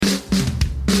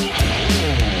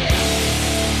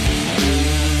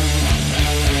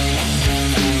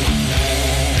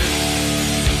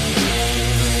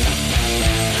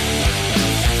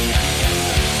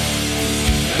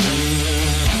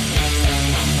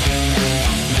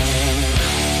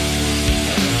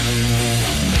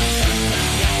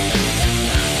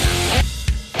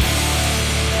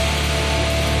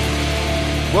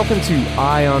Welcome to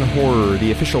Eye on Horror, the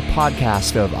official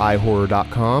podcast of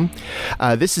iHorror.com.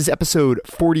 This is episode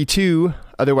 42,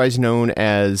 otherwise known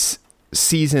as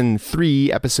Season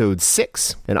 3, Episode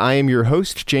 6. And I am your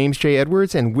host, James J.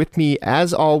 Edwards, and with me,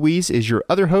 as always, is your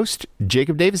other host,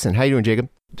 Jacob Davison. How you doing, Jacob?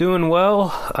 Doing well,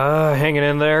 hanging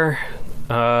in there.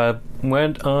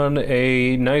 Went on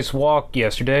a nice walk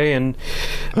yesterday, and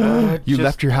you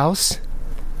left your house?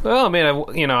 Well, I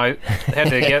mean, I had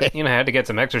to get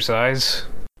some exercise.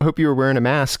 I hope you were wearing a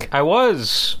mask. I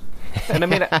was, and I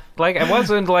mean, I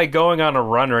wasn't going on a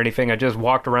run or anything. I just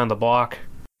walked around the block.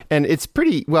 And it's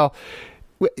pretty well.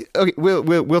 Okay,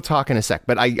 we'll talk in a sec,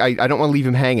 but I don't want to leave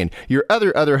him hanging. Your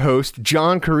other host,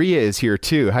 John Correa, is here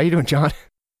too. How you doing, John?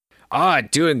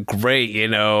 Doing great.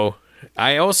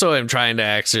 I also am trying to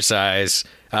exercise.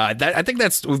 I think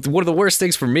that's one of the worst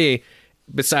things for me,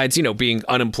 besides being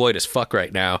unemployed as fuck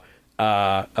right now.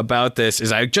 About this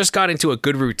is I just got into a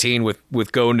good routine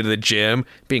with going to the gym,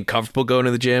 being comfortable going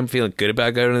to the gym, feeling good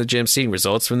about going to the gym, seeing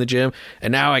results from the gym,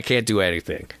 and now I can't do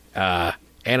anything. And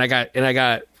I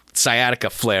got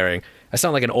sciatica flaring. I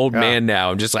sound like an old man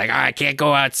now. I'm just like, I can't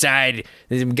go outside.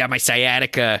 Got my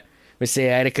sciatica. My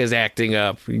sciatica's acting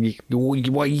up. You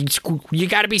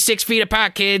got to be 6 feet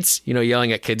apart, kids.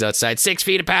 Yelling at kids outside, 6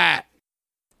 feet apart.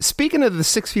 Speaking of the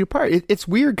 6 feet apart, it's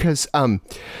weird because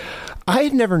I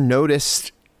had never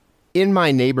noticed in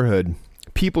my neighborhood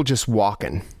people just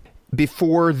walking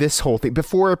before this whole thing,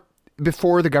 before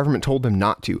the government told them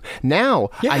not to. Now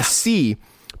I see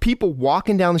people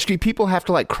walking down the street. People have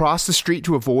to cross the street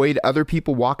to avoid other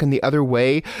people walking the other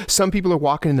way. Some people are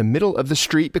walking in the middle of the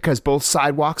street because both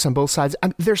sidewalks on both sides.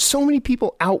 There's so many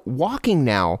people out walking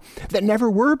now that never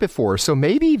were before. So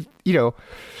maybe,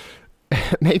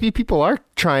 maybe people are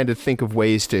trying to think of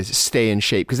ways to stay in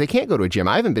shape because they can't go to a gym.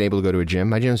 I haven't been able to go to a gym.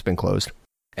 My gym's been closed.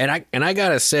 And I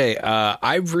gotta say,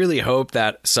 I really hope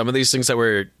that some of these things that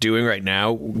we're doing right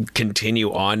now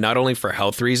continue on, not only for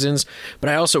health reasons, but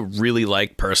I also really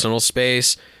like personal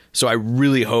space. So I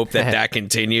really hope that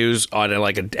continues on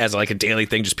as a daily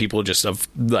thing, just people just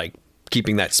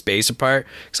keeping that space apart,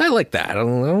 because I like that. I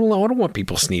don't want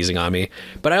people sneezing on me.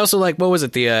 But I also what was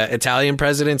it? The Italian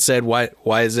president said, "Why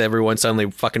is everyone suddenly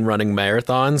fucking running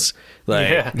marathons?"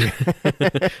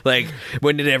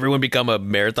 When did everyone become a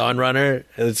marathon runner?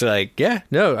 It's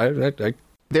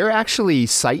they're actually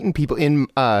citing people in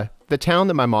the town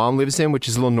that my mom lives in, which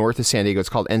is a little north of San Diego. It's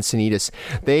called Encinitas.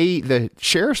 The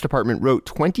sheriff's department wrote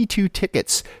 22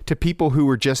 tickets to people who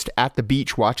were just at the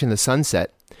beach watching the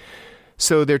sunset.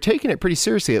 So they're taking it pretty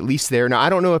seriously, at least there. Now, I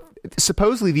don't know if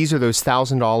supposedly these are those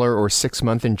 $1,000 or 6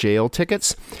 month in jail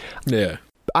tickets. Yeah.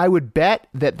 I would bet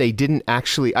that they didn't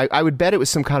actually, I would bet it was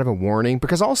some kind of a warning,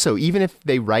 because also, even if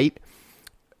they write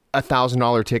a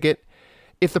 $1,000 ticket,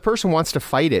 if the person wants to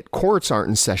fight it, courts aren't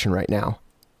in session right now.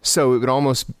 So it would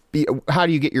almost be, how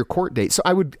do you get your court date? So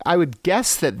I would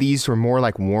guess that these were more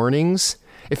like warnings.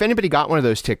 If anybody got one of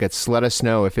those tickets, let us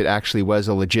know if it actually was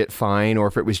a legit fine or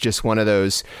if it was just one of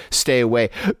those stay away,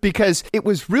 because it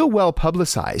was real well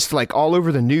publicized, all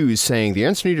over the news, saying the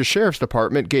Encinitas Sheriff's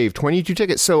Department gave 22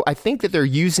 tickets. So I think that they're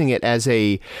using it as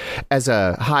a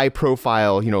high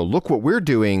profile, look what we're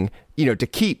doing, to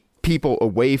keep people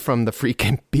away from the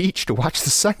freaking beach to watch the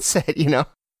sunset,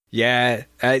 Yeah,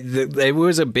 it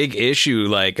was a big issue,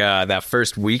 that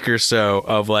first week or so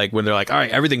of when they're all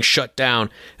right, everything's shut down,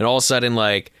 and all of a sudden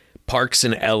parks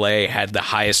in LA had the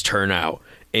highest turnout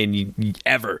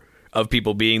ever of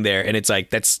people being there, and it's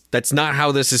that's not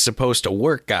how this is supposed to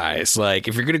work, guys.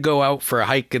 If you're gonna go out for a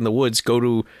hike in the woods, go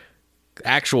to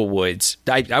actual woods.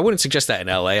 I wouldn't suggest that in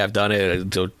LA. I've done it.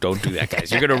 Don't do that,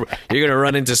 guys. You're gonna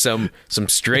run into some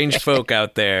strange folk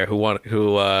out there who want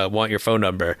your phone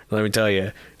number. Let me tell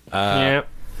you. Yeah.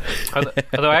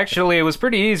 Although actually it was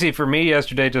pretty easy for me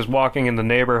yesterday, just walking in the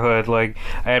neighborhood. I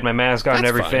had my mask on and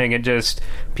everything, and just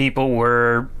people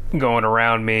were going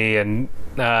around me, and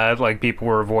people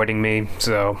were avoiding me.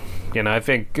 So I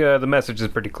think the message is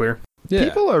pretty clear. Yeah.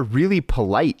 People are really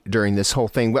polite during this whole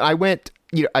thing. When I went,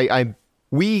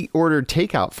 we ordered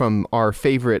takeout from our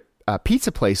favorite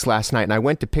pizza place last night, and I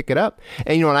went to pick it up,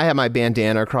 and and I had my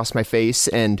bandana across my face,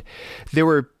 and there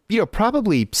were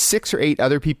probably 6 or 8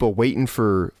 other people waiting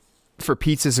for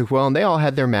pizzas as well, and they all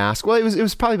had their masks. Well, it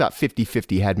was probably about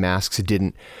 50-50 had masks who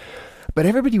didn't. But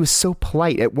everybody was so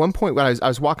polite. At one point, when I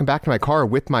was walking back to my car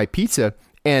with my pizza,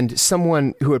 and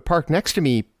someone who had parked next to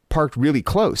me parked really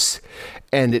close,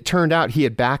 and it turned out he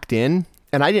had backed in,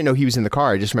 and I didn't know he was in the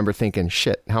car. I just remember thinking,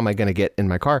 shit, how am I going to get in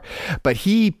my car? But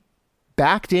he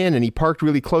backed in and he parked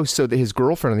really close so that his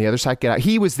girlfriend on the other side could get out.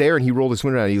 He was there and he rolled his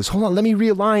window down. He goes, hold on, let me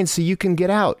realign so you can get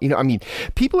out. You know, I mean,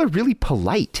 people are really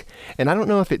polite. And I don't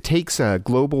know if it takes a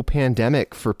global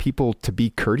pandemic for people to be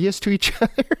courteous to each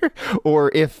other or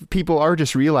if people are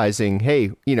just realizing, hey,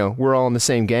 you know, we're all in the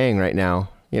same gang right now.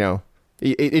 You know,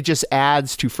 it just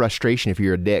adds to frustration if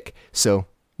you're a dick. So,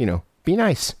 you know, be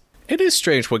nice. It is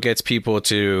strange what gets people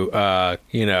to,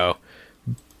 you know,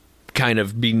 kind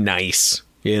of be nice,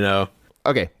 you know?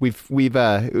 Okay,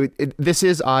 this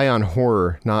is Eye on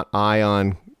Horror, not Eye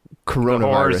on Coronavirus. The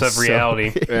horrors of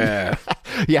reality. Yeah.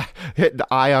 Yeah, the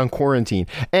Eye on Quarantine.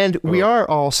 And we are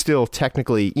all still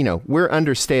technically, you know, we're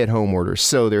under stay-at-home orders.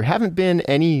 So there haven't been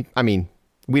any, I mean,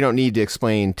 we don't need to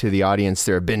explain to the audience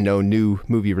there have been no new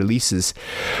movie releases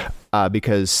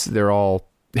because they're all,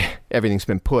 everything's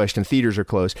been pushed and theaters are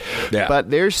closed. Yeah. But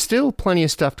there's still plenty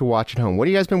of stuff to watch at home. What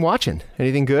have you guys been watching?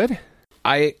 Anything good?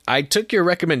 I took your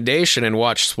recommendation and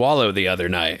watched Swallow the other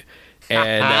night.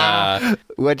 And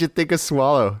what'd you think of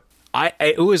Swallow?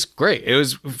 It was great. It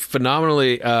was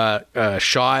phenomenally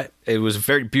shot. It was a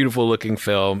very beautiful looking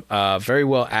film, very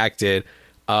well acted.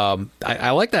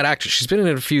 I like that actress. She's been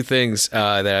in a few things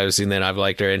that I've seen that I've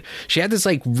liked her. And she had this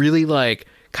like really like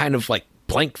kind of like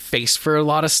blank face for a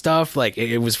lot of stuff. Like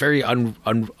it was very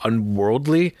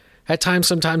unworldly at times.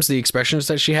 Sometimes the expressions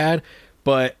that she had.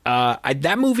 But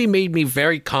that movie made me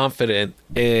very confident,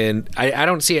 and I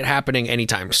don't see it happening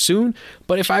anytime soon.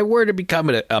 But if I were to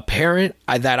become a parent,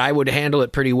 that I would handle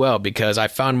it pretty well, because I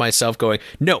found myself going,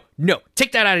 no,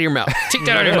 take that out of your mouth. Take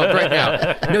that out of your mouth right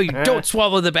now. No, you don't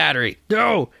swallow the battery.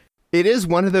 No. It is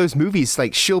one of those movies,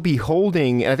 like she'll be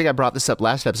holding, and I think I brought this up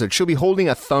last episode, she'll be holding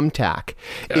a thumbtack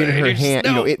in her hand,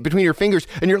 you know, between her fingers,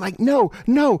 and you're like, no,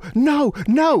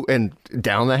 and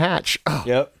down the hatch. Oh.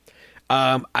 Yep.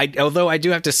 Although I do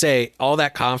have to say, all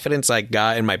that confidence I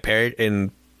got in my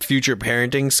in future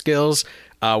parenting skills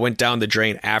went down the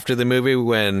drain after the movie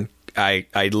when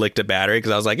I licked a battery,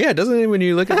 because I was like, yeah, doesn't it, when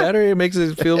you lick a battery, it makes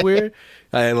it feel weird?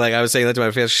 I was saying that to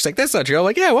my face. She's like, that's not true. I'm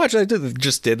like, yeah, watch. I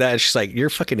just did that. And she's like, you're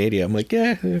a fucking idiot. I'm like,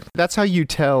 yeah. That's how you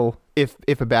tell if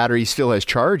a battery still has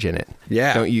charge in it.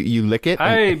 Yeah. Don't you lick it?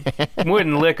 I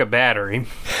wouldn't lick a battery.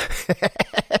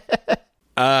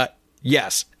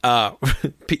 Yes.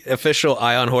 Official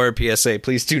Eye on Horror PSA.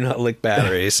 Please do not lick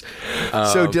batteries.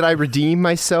 So did I redeem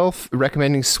myself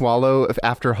recommending Swallow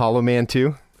after Hollow Man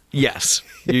 2? Yes.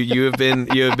 You have been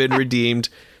redeemed.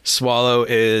 Swallow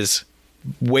is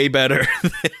way better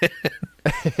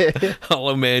than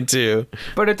Hollow Man 2.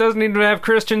 But it doesn't even have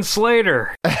Christian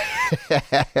Slater.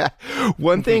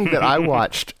 One thing that I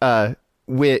watched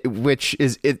which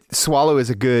is Swallow is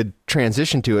a good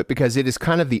transition to it, because it is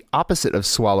kind of the opposite of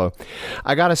Swallow.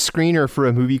 I got a screener for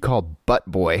a movie called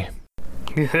Butt Boy.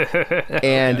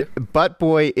 And Butt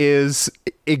Boy is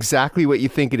exactly what you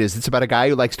think it is. It's about a guy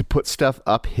who likes to put stuff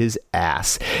up his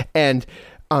ass. And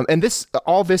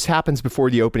all this happens before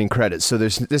the opening credits, so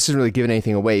this isn't really giving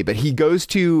anything away, but he goes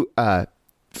to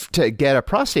get a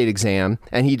prostate exam,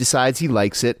 and he decides he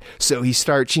likes it. So he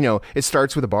starts, it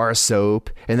starts with a bar of soap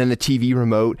and then the TV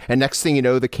remote. And next thing you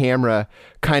know, the camera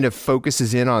kind of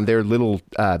focuses in on their little,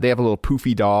 they have a little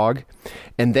poofy dog.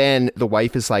 And then the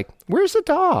wife is like, where's the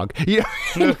dog?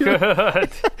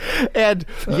 And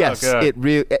yes,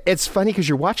 it's funny because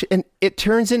you're watching, and it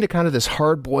turns into kind of this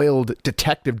hard-boiled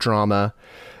detective drama,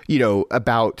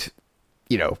 about,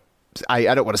 I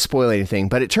don't want to spoil anything,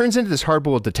 but it turns into this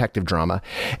hard-boiled detective drama.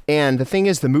 And the thing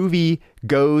is, the movie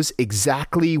goes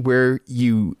exactly where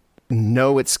you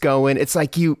know it's going. It's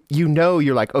like you're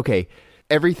like, okay,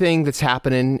 everything that's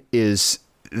happening is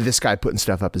this guy putting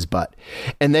stuff up his butt.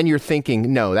 And then you're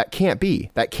thinking, no, that can't be.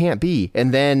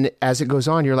 And then as it goes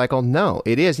on, you're like, oh, no,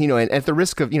 it is. And at the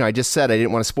risk of, I just said I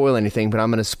didn't want to spoil anything, but I'm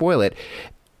going to spoil it.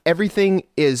 Everything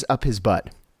is up his butt.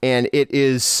 And it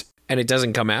is... And it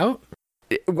doesn't come out?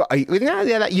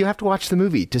 Yeah, you have to watch the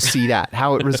movie to see that,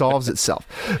 how it resolves itself.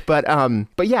 But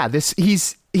yeah,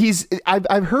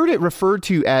 I've heard it referred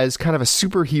to as kind of a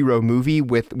superhero movie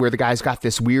where the guy's got the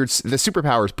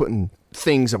superpowers putting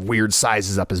things of weird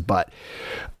sizes up his butt.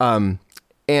 And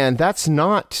that's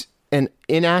not an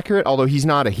inaccurate, although he's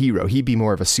not a hero. He'd be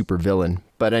more of a supervillain.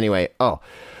 But anyway,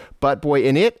 Butt Boy,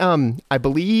 and it, I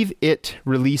believe it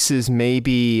releases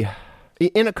maybe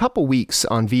in a couple weeks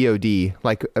on VOD,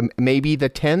 like maybe the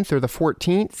 10th or the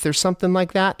 14th or something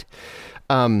like that.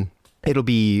 It'll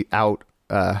be out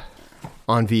on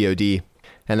VOD,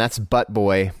 and that's Butt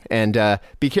Boy. And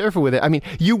be careful with it. I mean,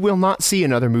 you will not see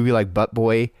another movie like Butt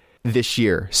Boy this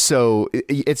year. So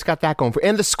it's got that going for it.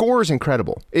 And the score is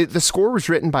incredible. The score was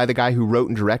written by the guy who wrote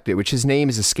and directed, which his name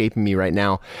is escaping me right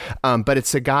now. But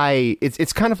it's a guy,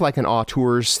 it's kind of like an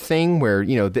auteurs thing where,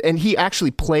 and he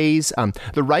actually plays,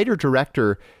 the writer,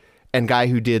 director, and guy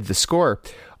who did the score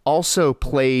also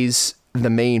plays the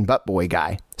main Butt Boy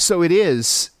guy. So it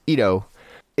is,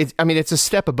 it's a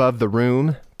step above The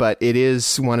Room, but it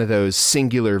is one of those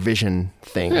singular vision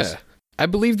things. Yeah. I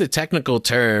believe the technical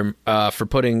term for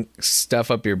putting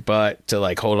stuff up your butt to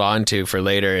like hold on to for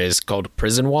later is called a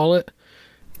prison wallet.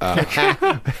 Oh,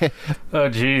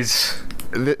 jeez.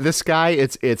 This guy,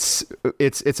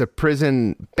 it's a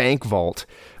prison bank vault.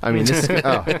 I mean, this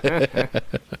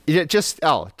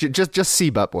just see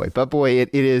Butt Boy. Butt Boy,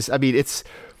 it is. I mean, it's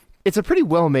a pretty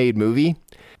well made movie.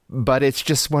 But it's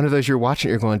just one of those you're watching,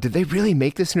 you're going, did they really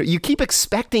make this? You keep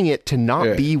expecting it to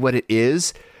not be what it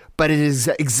is, but it is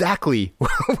exactly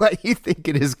what you think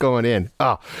it is going in.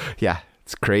 Oh, yeah,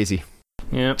 it's crazy.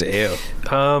 Yeah.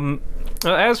 Damn.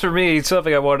 As for me,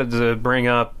 something I wanted to bring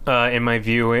up in my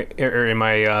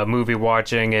movie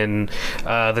watching and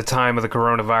the time of the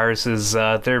coronavirus is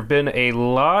there have been a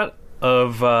lot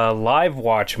of live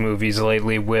watch movies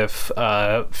lately with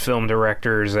film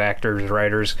directors, actors,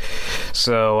 writers.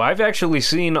 So I've actually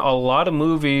seen a lot of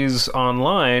movies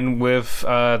online with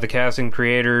the cast and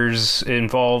creators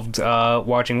involved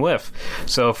watching with.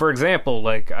 So for example,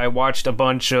 like I watched a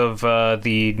bunch of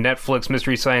the Netflix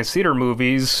Mystery Science Theater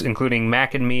movies, including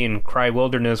Mac and Me and Cry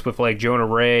Wilderness with like Jonah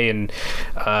Ray and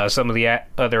some of the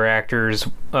other actors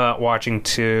watching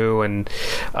too. And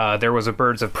there was a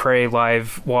Birds of Prey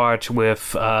live watch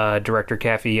with director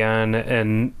Kathy Yan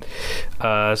and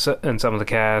some of the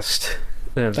cast.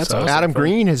 That's awesome. Adam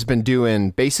Green has been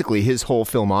doing basically his whole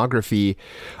filmography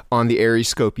on the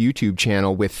Aeriescope YouTube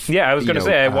channel with... Yeah, I was going to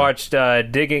say, I watched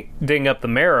Digging Up the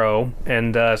Marrow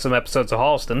and some episodes of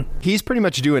Halston. He's pretty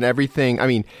much doing everything. I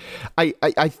mean, I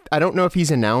don't know if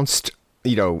he's announced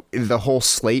the whole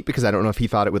slate because I don't know if he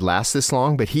thought it would last this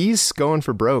long, but he's going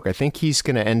for broke. I think he's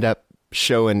going to end up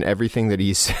showing everything that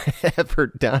he's ever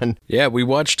done. Yeah, we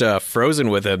watched Frozen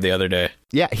with him the other day.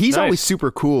 Yeah, he's always super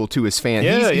cool to his fans.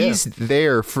 He's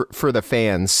there for the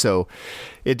fans, so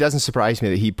it doesn't surprise me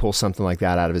that he'd pull something like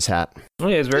that out of his hat. Oh,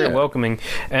 yeah, it's very welcoming.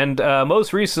 And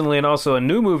most recently, and also a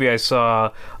new movie I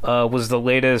saw, was the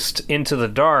latest Into the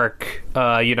Dark, the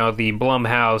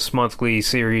Blumhouse monthly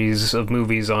series of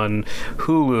movies on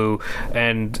Hulu,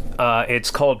 and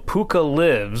it's called Puka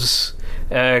Lives,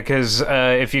 because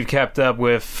if you've kept up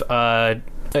with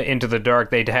Into the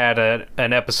Dark, they'd had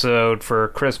an episode for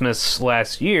Christmas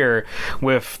last year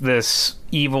with this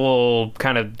evil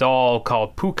kind of doll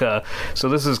called Puka. So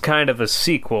this is kind of a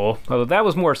sequel. Although that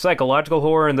was more psychological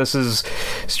horror, and this is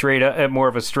more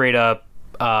of a straight up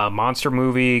monster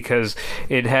movie because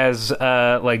it has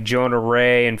like Jonah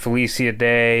Ray and Felicia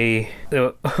Day.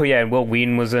 And Will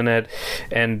Wheaton was in it,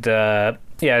 and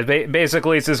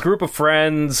basically it's this group of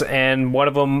friends, and one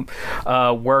of them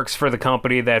works for the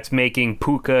company that's making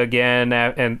Puka again,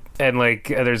 and like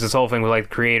there's this whole thing with like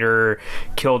the creator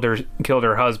killed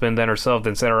her husband, then herself,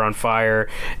 then set her on fire,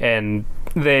 and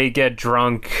they get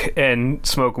drunk and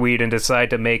smoke weed and decide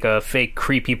to make a fake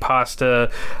creepypasta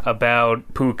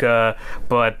about Puka,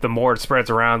 but the more it spreads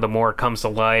around, the more it comes to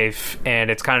life,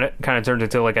 and it's kind of turned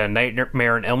into like a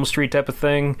Nightmare on Elm Street type of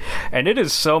thing, and it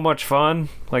is so much fun.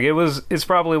 Like it's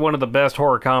probably one of the best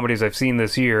horror comedies I've seen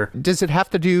this year. Does it have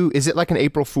to do, is it like an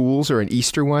April Fool's or an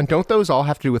Easter one? Don't those all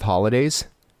have to do with holidays?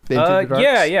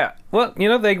 Yeah. Well,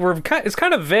 it's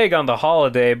kind of vague on the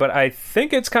holiday, but I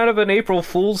think it's kind of an April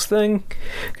Fool's thing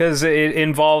because it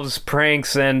involves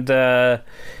pranks and fake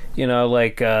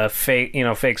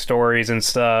stories and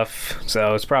stuff.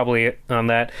 So it's probably on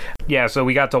that. Yeah, so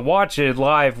we got to watch it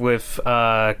live with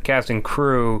cast and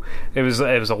crew. It was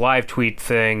a live tweet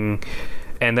thing,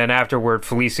 and then afterward,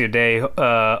 Felicia Day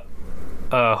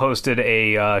hosted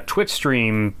a Twitch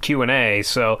stream Q&A.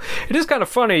 So it is kind of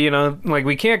funny, like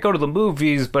we can't go to the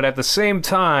movies, but at the same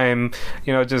time,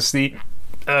 just the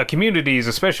communities,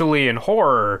 especially in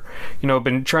horror,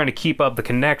 been trying to keep up the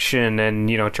connection and,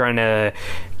 trying to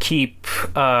keep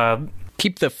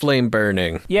the flame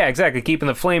burning. Yeah, exactly. Keeping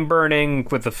the flame burning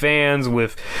with the fans,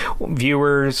 with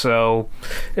viewers. So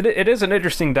it is an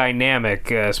interesting dynamic,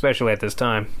 especially at this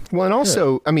time. Well, and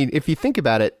also, I mean, if you think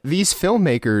about it, these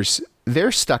filmmakers,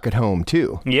 they're stuck at home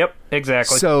too. Yep,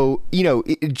 exactly. So,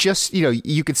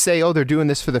 you could say, oh, they're doing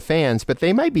this for the fans, but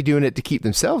they might be doing it to keep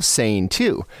themselves sane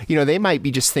too. They might be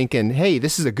just thinking, hey,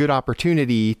 this is a good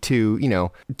opportunity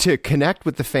to connect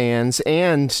with the fans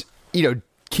and,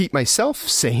 keep myself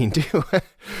sane too.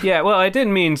 Yeah, well, I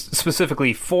didn't mean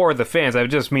specifically for the fans. I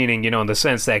was just meaning, in the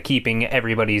sense that keeping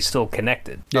everybody still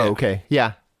connected. Oh, okay.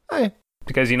 Yeah.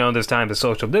 Because, this time of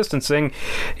social distancing,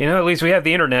 at least we have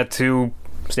the internet to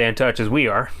stay in touch as we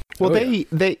are. Well, is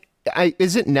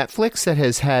it Netflix that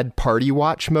has had party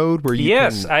watch mode where you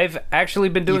Yes, I've actually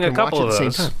been doing a couple of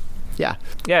those. Yeah.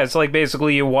 Yeah, it's like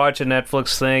basically you watch a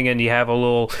Netflix thing and you have a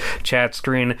little chat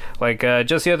screen. Like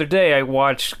just the other day, I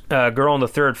watched Girl on the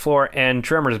Third Floor and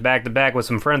Tremors back to back with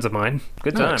some friends of mine.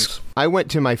 Good times. I went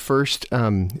to my first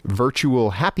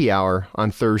virtual happy hour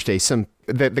on Thursday.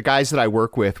 The guys that I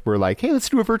work with were like, hey, let's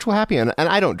do a virtual happy hour. And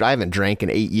I haven't drank in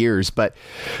 8 years, but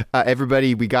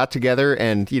everybody, we got together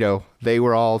and, they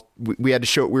were all, we had to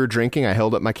show what we were drinking. I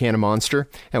held up my can of Monster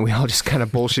and we all just kind of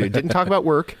bullshitted. Didn't talk about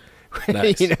work.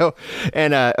 Nice.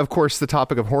 And of course the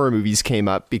topic of horror movies came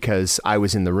up because I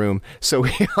was in the room. So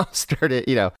we all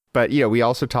started, but we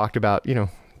also talked about,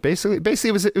 basically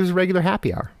it was a regular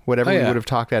happy hour, whatever we would have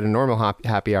talked at a normal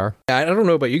happy hour. I don't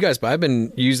know about you guys, but I've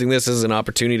been using this as an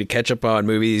opportunity to catch up on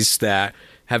movies that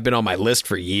have been on my list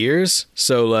for years.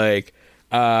 So like,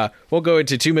 won't go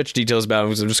into too much details about it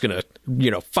because I'm just going to,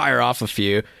 fire off a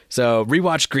few. So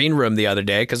rewatched Green Room the other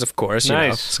day because, of course,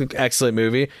 it's an excellent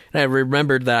movie. And I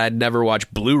remembered that I'd never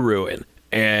watched Blue Ruin.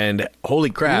 And holy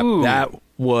crap, that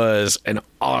was an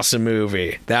awesome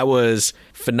movie. That was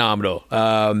phenomenal.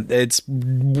 It's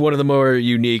one of the more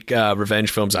unique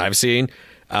revenge films I've seen.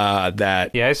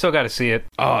 Yeah, I still got to see it.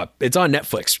 It's on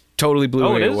Netflix. Totally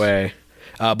blew me away.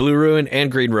 Blue Ruin and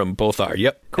Green Room both are.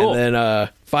 Yep. Cool. And then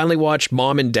finally watched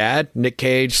Mom and Dad, Nick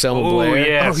Cage, Selma Blair.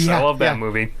 Yes. Oh, yeah. I love that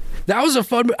movie. That was a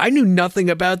fun. I knew nothing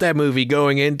about that movie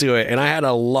going into it, and I had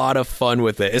a lot of fun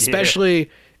with it. Especially,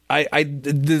 and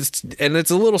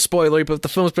it's a little spoilery, but the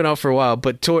film's been out for a while.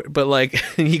 But like,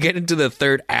 you get into the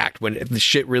third act when the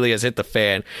shit really has hit the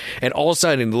fan, and all of a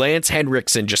sudden Lance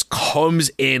Henriksen just comes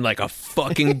in like a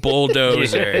fucking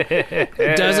bulldozer,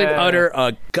 doesn't utter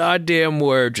a goddamn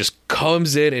word, just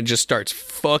comes in and just starts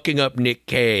fucking up Nick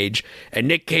Cage, and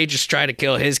Nick Cage is trying to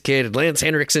kill his kid, and Lance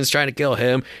Henriksen's trying to kill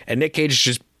him, and Nick Cage is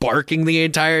just barking the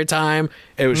entire time.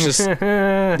 It was just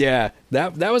that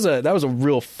was a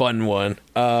real fun one.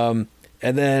 And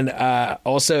then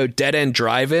also Dead End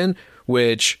Drive-In,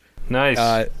 which nice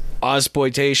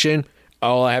Ozploitation.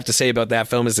 All I have to say about that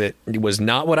film is it was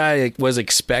not what I was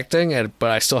expecting,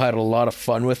 but I still had a lot of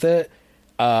fun with it.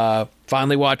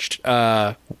 Finally watched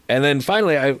and then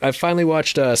finally I finally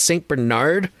watched Saint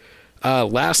Bernard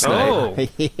last night. Oh,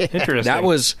 interesting. That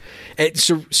was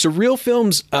surreal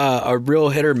films are real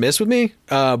hit or miss with me,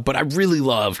 but I really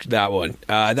loved that one.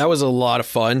 That was a lot of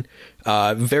fun.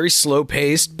 Very slow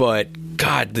paced, but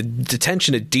God, the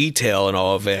attention to detail and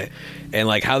all of it, and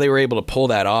like how they were able to pull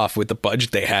that off with the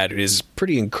budget they had is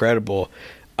pretty incredible.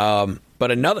 But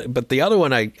the other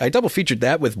one I double featured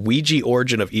that with Ouija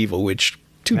Origin of Evil, which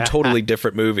two totally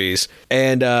different movies,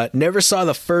 and never saw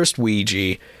the first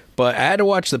Ouija. But I had to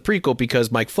watch the prequel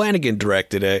because Mike Flanagan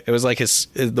directed it. It was like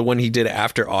the one he did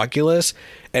after Oculus.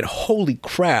 And holy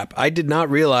crap, I did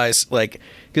not realize,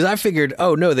 because I figured,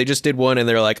 oh no, they just did one and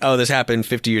they're like, oh, this happened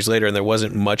 50 years later and there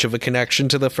wasn't much of a connection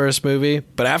to the first movie.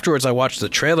 But afterwards I watched the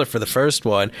trailer for the first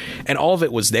one and all of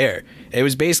it was there. It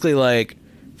was basically like,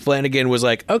 Flanagan was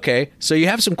like, okay, so you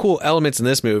have some cool elements in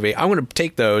this movie. I'm going to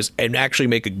take those and actually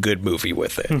make a good movie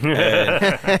with it.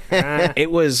 And it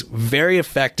was very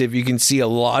effective. You can see a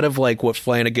lot of like what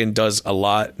Flanagan does a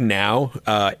lot now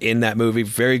in that movie.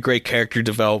 Very great character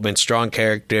development, strong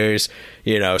characters,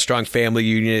 strong family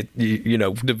unit,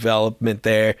 development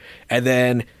there. And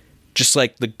then just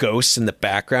like the ghosts in the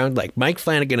background, like Mike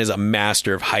Flanagan is a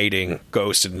master of hiding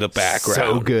ghosts in the background.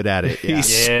 So good at it. Yeah.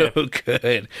 He's so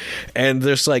good. And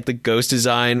there's like the ghost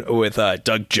design with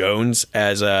Doug Jones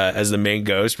as the main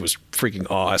ghost was freaking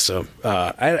awesome.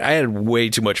 I had way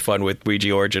too much fun with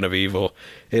Ouija Origin of Evil.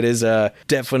 It is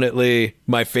definitely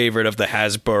my favorite of the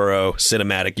Hasbro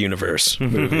Cinematic Universe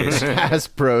movies.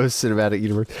 Hasbro Cinematic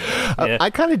Universe. I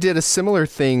kind of did a similar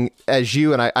thing as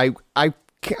you, and I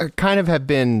kind of have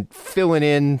been filling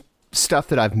in stuff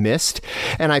that I've missed,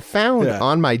 and I found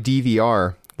on my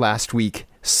DVR last week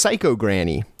Psycho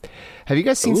Granny. Have you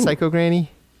guys seen Psycho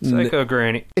Granny? Psycho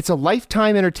Granny. It's a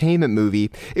Lifetime Entertainment movie.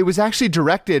 It was actually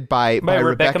directed by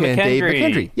Rebecca and Dave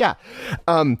McKendry. Yeah.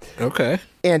 Okay.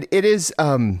 And it is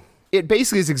it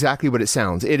basically is exactly what it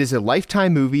sounds. It is a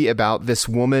Lifetime movie about this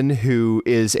woman who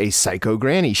is a psycho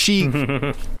granny. She's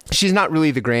not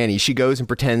really the granny. She goes and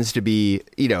pretends to be,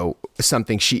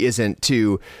 something she isn't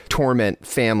to torment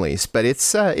families. But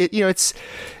it's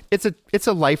it's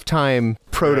a Lifetime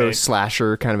proto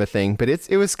slasher kind of a thing, but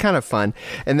it was kind of fun.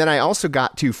 And then I also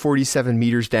got to 47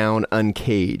 Meters Down,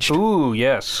 Uncaged. Ooh,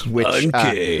 yes. Which,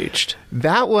 Uncaged.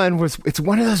 That one it's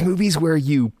one of those movies where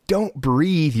you don't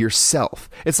breathe yourself.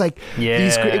 It's like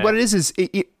what it is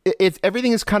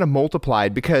everything is kind of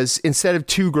multiplied, because instead of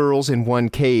 2 girls in one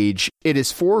cage, it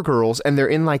is 4 girls, and they're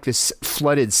in like this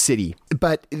flooded city.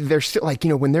 But they're still like,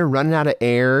 when they're running out of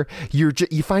air, you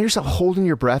find yourself holding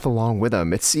your breath along with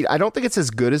them. I don't think it's as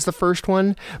good as the first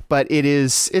one, but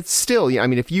it's still, I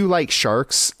mean, if you like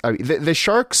sharks, the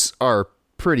sharks are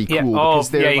pretty cool.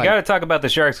 You got to talk about the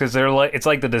sharks, because they're like, it's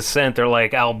like The Descent. They're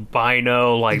like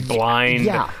albino, like blind,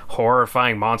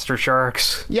 horrifying monster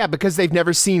sharks. Yeah, because they've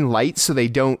never seen light, so they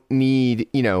don't need,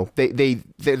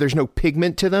 there's no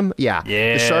pigment to them. Yeah.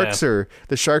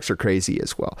 The sharks are crazy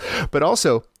as well. But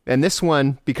also, and this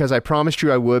one, because I promised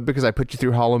you I would, because I put you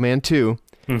through Hollow Man 2.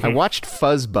 I watched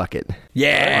Fuzz Bucket.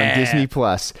 Yeah. On Disney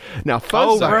Plus. Now,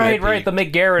 Fuzz Bucket. Right, the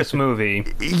Mick Garris movie.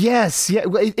 Yes, yeah.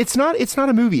 It's not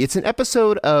a movie. It's an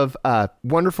episode of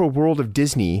Wonderful World of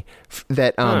Disney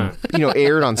that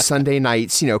aired on Sunday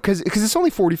nights. Because it's only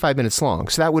 45 minutes long,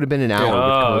 so that would have been an hour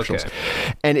with commercials.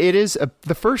 Okay. And it is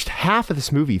the first half of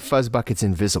this movie. Fuzz Bucket's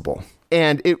invisible.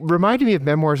 And it reminded me of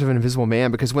Memoirs of an Invisible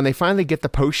Man, because when they finally get the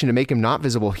potion to make him not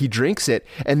visible, he drinks it,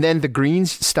 and then the green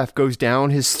stuff goes down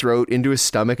his throat into his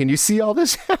stomach, and you see all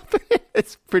this happen.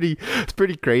 It's pretty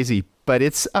crazy, but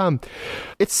it's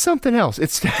something else.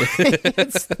 It's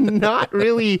not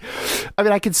really. I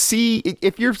mean, I could see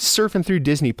if you're surfing through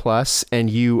Disney Plus and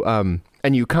you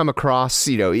come across,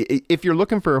 if you're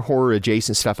looking for horror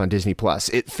adjacent stuff on Disney Plus,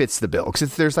 it fits the bill,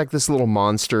 because there's like this little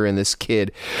monster and this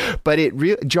kid. But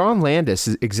John Landis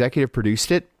executive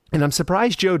produced it, and I'm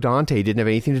surprised Joe Dante didn't have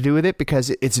anything to do with it, because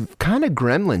it's kind of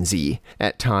Gremlins-y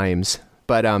at times.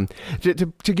 But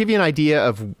to give you an idea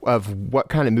of what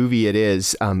kind of movie it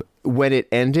is, when it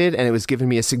ended and it was giving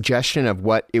me a suggestion of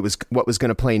what was going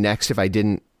to play next if I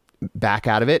didn't back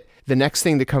out of it, the next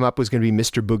thing to come up was going to be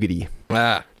Mr. Boogedy.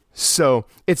 So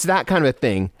it's that kind of a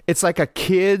thing. It's like a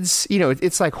kid's,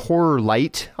 it's like horror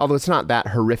light, although it's not that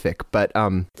horrific. But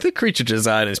the creature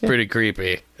design is pretty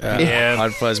creepy.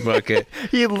 On Fuzz Bucket,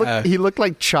 he looked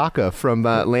like Chaka from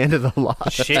Land of the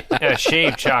Lost.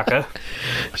 Shaved Chaka.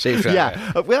 Shaved Chaka.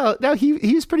 Yeah. Well, no,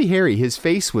 he was pretty hairy. His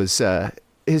face was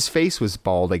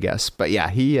bald, I guess. But yeah,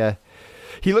 he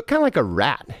looked kind of like a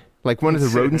rat. Like one of the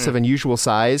rodents of unusual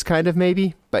size, kind of,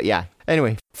 maybe. But yeah.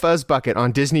 Anyway, Fuzz Bucket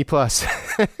on Disney Plus.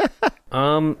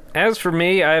 As for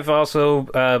me, I've also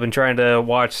been trying to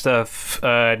watch stuff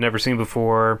I'd never seen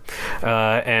before,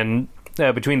 and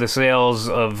between the sales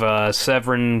of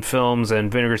Severin Films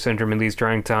and Vinegar Syndrome in these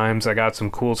trying times, I got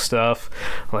some cool stuff.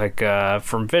 Like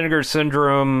from Vinegar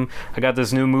Syndrome, I got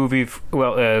this new movie,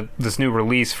 this new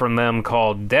release from them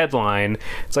called Deadline.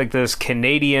 It's like this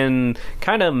Canadian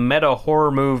kind of meta horror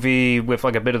movie with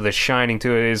like a bit of The Shining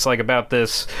to it. It's like about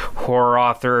this horror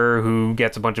author who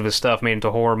gets a bunch of his stuff made into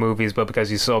horror movies, but because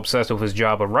he's so obsessed with his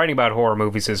job of writing about horror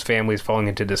movies, his family's falling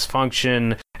into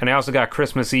dysfunction. And I also got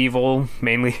Christmas Evil,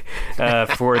 mainly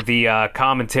for the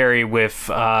commentary with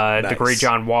the great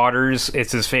John Waters.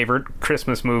 It's his favorite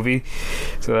Christmas movie,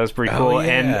 so that was pretty cool.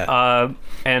 Yeah.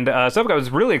 And something I was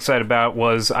really excited about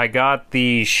was I got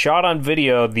the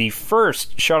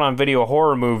first shot on video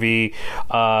horror movie,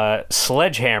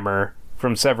 Sledgehammer,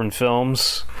 from Severin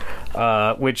Films,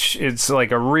 which is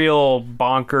like a real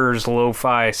bonkers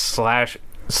lo-fi slasher,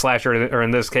 or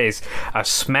in this case a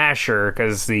smasher,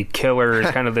 because the killer is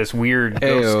kind of this weird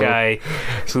ghost guy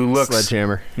who looks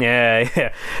Sledgehammer.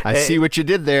 Yeah. I see what you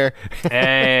did there.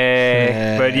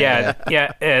 But yeah,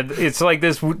 it's like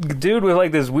this dude with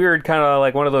like this weird kind of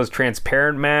like one of those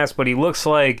transparent masks, but he looks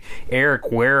like Eric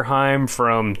Wareheim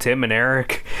from Tim and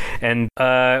Eric. And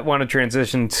I want to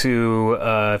transition to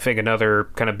I think another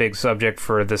kind of big subject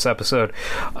for this episode.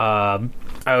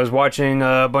 I was watching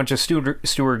a bunch of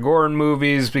Stuart Gordon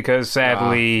movies, because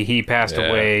sadly he passed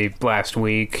away last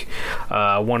week.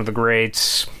 One of the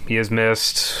greats. He is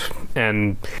missed.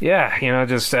 And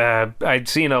I'd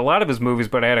seen a lot of his movies,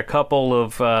 but I had a couple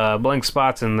of blank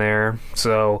spots in there.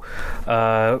 So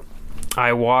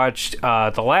I watched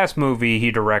the last movie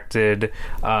he directed,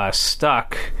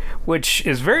 Stuck, which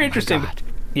is very interesting. God.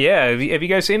 Yeah, have you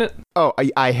guys seen it? Oh,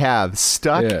 I have.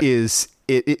 Stuck is...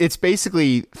 It's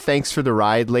basically Thanks for the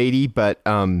Ride, Lady, but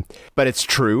it's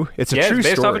true. It's a true story. It's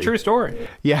based off a true story.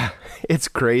 Yeah, it's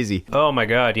crazy. Oh my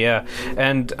god, yeah,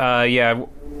 and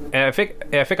I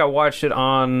think I watched it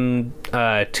on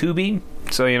Tubi.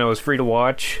 So, it's free to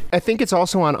watch. I think it's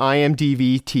also on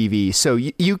IMDb TV, so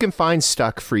you can find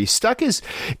Stuck free. Stuck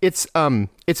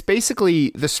it's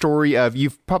basically the story of,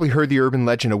 you've probably heard the urban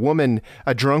legend,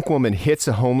 a drunk woman hits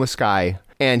a homeless guy,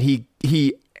 and he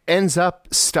ends up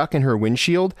stuck in her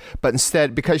windshield, but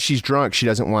instead, because she's drunk, she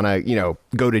doesn't want to,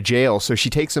 go to jail, so she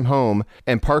takes him home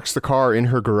and parks the car in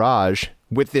her garage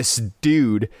with this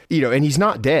dude, and he's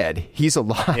not dead. He's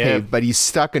alive, but he's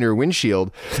stuck in her windshield.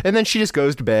 And then she just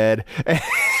goes to bed. And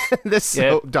this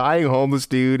dying homeless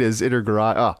dude is in her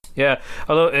garage. Oh. Yeah,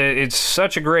 although it's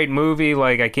such a great movie.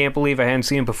 Like, I can't believe I hadn't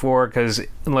seen it before, because,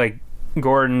 like,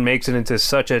 Gordon makes it into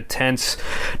such a tense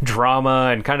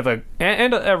drama and kind of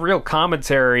a real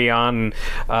commentary on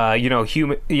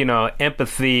human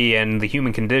empathy and the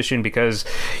human condition, because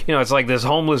it's like this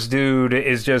homeless dude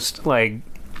is just like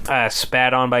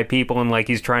spat on by people, and like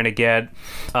he's trying to get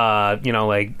care,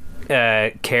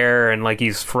 and like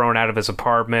he's thrown out of his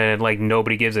apartment, and like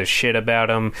nobody gives a shit about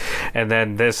him, and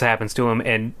then this happens to him,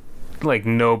 and like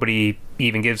nobody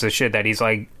even gives a shit that he's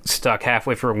like stuck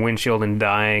halfway through a windshield and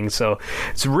dying. So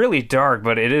it's really dark,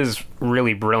 but it is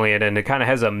really brilliant, and it kind of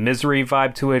has a Misery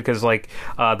vibe to it, because like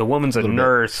the woman's a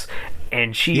nurse,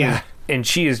 and she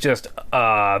is just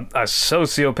a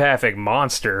sociopathic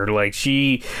monster. Like,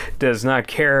 she does not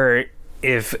care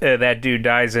if that dude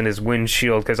dies in his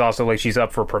windshield, because also like she's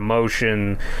up for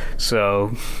promotion.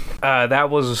 So that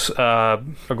was a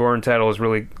Gordon title I was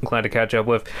really glad to catch up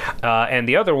with. And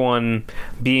the other one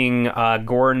being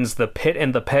Gordon's The Pit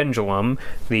and the Pendulum,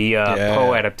 the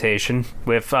Poe adaptation,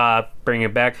 with bringing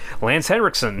it back, Lance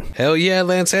Henriksen. Hell yeah,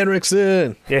 Lance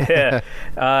Henriksen. Yeah.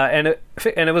 And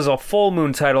it was a Full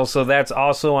Moon title, so that's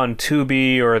also on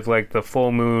Tubi or like the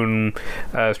Full Moon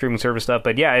streaming service stuff.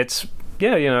 But yeah, it's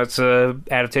a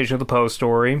adaptation of the Poe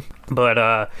story,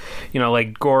 but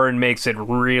like Gordon makes it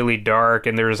really dark,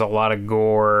 and there's a lot of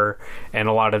gore and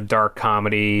a lot of dark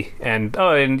comedy, and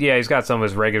he's got some of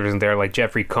his regulars in there, like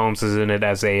Jeffrey Combs is in it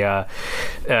as a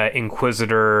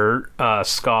Inquisitor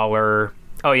scholar.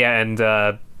 Oh yeah, and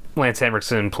Lance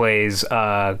Henriksen plays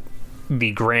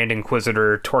the Grand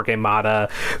Inquisitor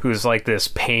Torquemada, who's like this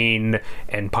pain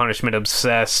and punishment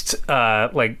obsessed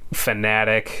like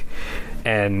fanatic,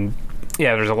 and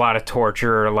yeah, there's a lot of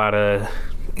torture, a lot of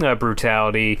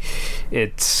brutality.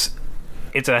 It's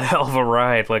a hell of a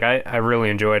ride. Like, I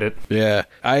really enjoyed it. Yeah,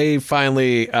 I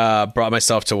finally brought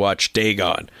myself to watch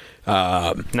Dagon.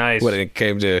 Nice. When it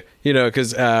came to,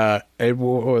 because what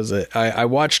was it? I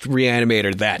watched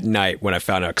Reanimator that night when I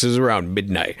found out, because it was around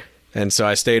midnight, and so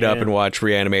I stayed up and watched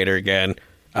Reanimator again.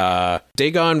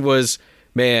 Dagon was,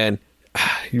 man,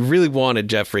 you really wanted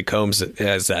Jeffrey Combs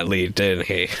as that lead, didn't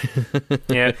he?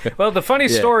 Yeah. Well, the funny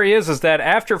story is that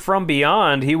after From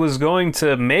Beyond, he was going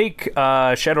to make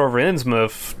Shadow over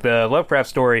Innsmouth, the Lovecraft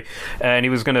story, and he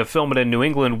was going to film it in New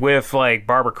England with like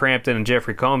Barbara Crampton and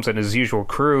Jeffrey Combs and his usual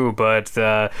crew, but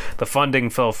the funding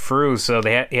fell through, so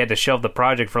he had to shelve the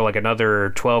project for like another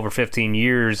 12 or 15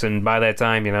 years, and by that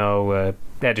time, they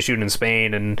had to shoot in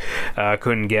Spain and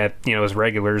couldn't get his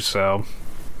regulars, so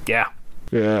yeah.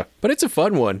 Yeah, but it's a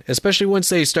fun one, especially once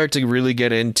they start to really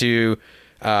get into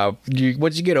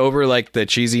once you get over like the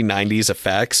cheesy 90s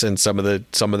effects and some of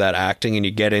that acting, and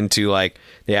you get into like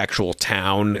the actual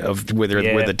town of where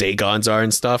the Dagons are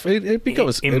and stuff. It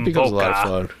becomes a lot of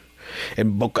fun.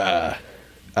 In Boca,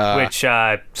 which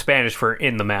Spanish for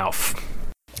in the mouth.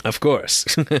 Of course.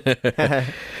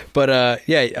 But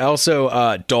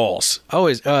also Dolls.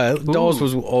 Dolls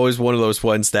was always one of those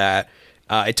ones that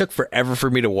it took forever for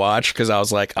me to watch, because I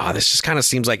was like, this just kind of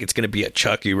seems like it's going to be a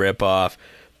Chucky ripoff.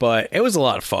 But it was a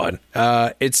lot of fun.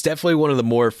 It's definitely one of the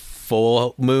more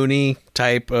full moony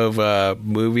type of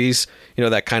movies,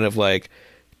 that kind of like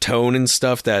tone and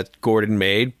stuff that Gordon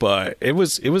made. But it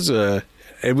was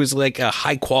like a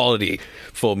high quality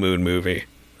full moon movie.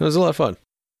 It was a lot of fun.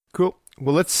 Cool.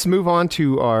 Well, let's move on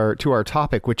to our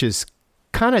topic, which is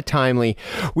kind of timely.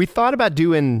 We thought about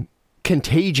doing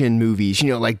contagion movies,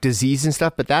 like disease and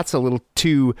stuff, but that's a little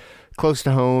too close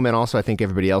to home, and also I think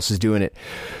everybody else is doing it.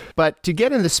 But to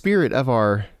get in the spirit of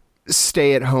our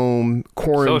stay-at-home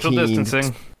quarantine,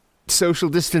 social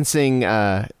distancing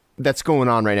that's going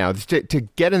on right now, to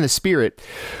get in the spirit,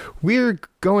 we're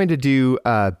going to do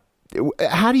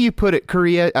how do you put it,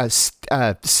 Korea?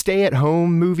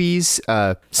 Stay-at-home movies,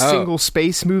 single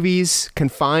space movies,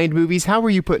 confined movies. How were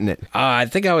you putting it? I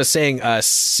think I was saying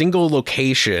single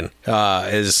location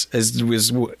is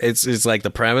like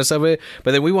the premise of it.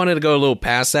 But then we wanted to go a little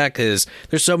past that, because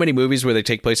there's so many movies where they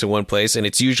take place in one place, and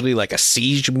it's usually like a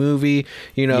siege movie,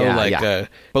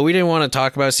 but we didn't want to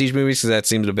talk about siege movies because that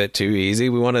seems a bit too easy.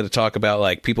 We wanted to talk about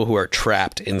like people who are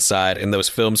trapped inside, and those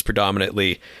films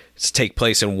predominantly take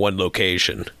place in one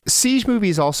location. Siege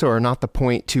movies also are not the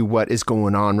point to what is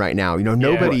going on right now.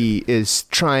 Nobody is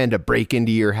trying to break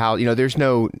into your house. There's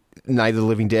no Night of the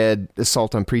Living Dead,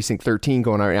 Assault on Precinct 13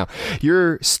 going on right now.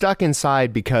 You're stuck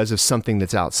inside because of something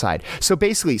that's outside. So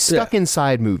basically, stuck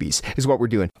inside movies is what we're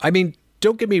doing. I mean,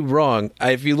 don't get me wrong.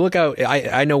 If you look out,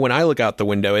 I know when I look out the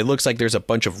window, it looks like there's a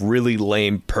bunch of really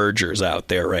lame purgers out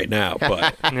there right now.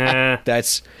 But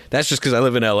that's just because I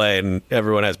live in LA and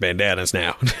everyone has bandanas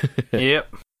now.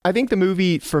 Yep. I think the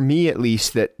movie, for me at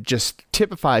least, that just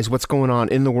typifies what's going on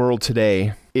in the world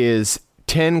today is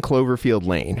 10 Cloverfield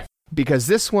Lane. Because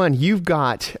this one, you've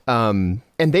got, and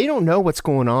they don't know what's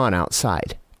going on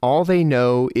outside. All they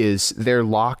know is they're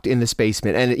locked in this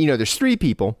basement. And, there's 3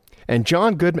 people. And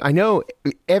John Goodman, I know,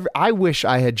 I wish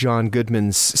I had John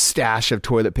Goodman's stash of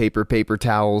toilet paper, paper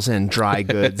towels, and dry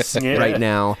goods right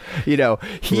now.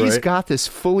 He's got this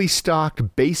fully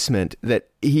stocked basement that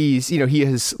he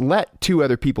has let 2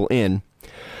 other people in.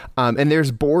 And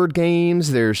there's board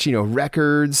games, there's,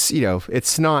 records,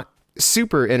 it's not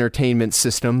super entertainment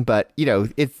system, but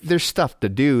there's stuff to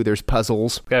do. There's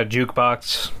puzzles. Got a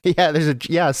jukebox.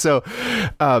 Yeah, so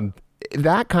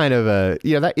that kind of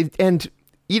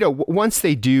once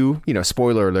they do,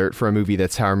 spoiler alert for a movie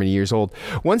that's however many years old,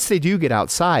 once they do get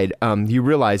outside, you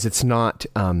realize it's not,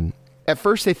 at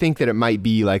first they think that it might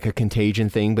be like a contagion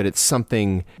thing, but it's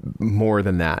something more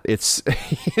than that. It's,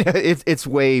 it's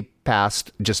way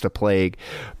past just a plague,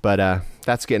 but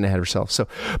that's getting ahead of ourselves. So,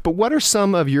 but what are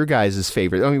some of your guys'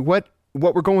 favorites? I mean, what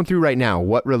we're going through right now,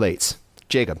 what relates?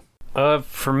 Jacob?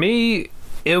 For me,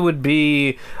 it would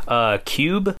be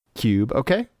Cube. Cube,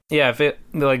 okay. Yeah, if it,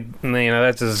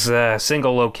 that's as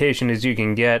single location as you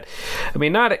can get. I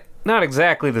mean, not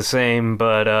exactly the same,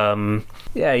 but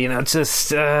it's just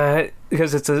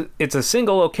because it's a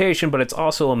single location, but it's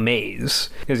also a maze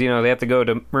because they have to go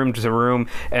to room,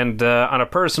 and on a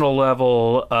personal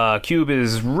level, Cube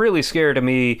is really scary to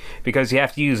me because you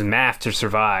have to use math to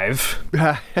survive,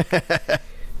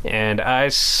 and I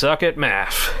suck at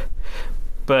math.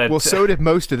 But, so did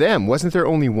most of them. Wasn't there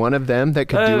only one of them that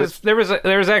could do it? There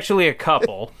was actually a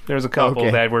couple. There was a couple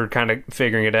Okay. that were kind of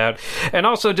figuring it out, and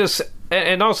also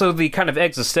the kind of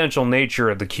existential nature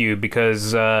of the cube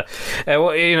because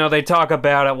they talk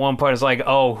about at one point it's like,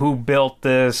 oh, who built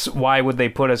this? Why would they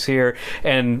put us here?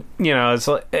 And it's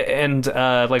like, and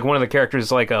like one of the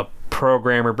characters like a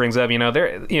programmer brings up,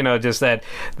 just that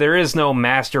there is no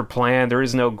master plan, there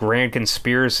is no grand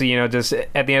conspiracy, just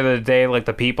at the end of the day, like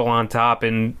the people on top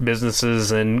in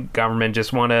businesses and government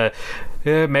just want to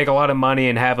make a lot of money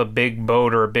and have a big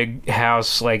boat or a big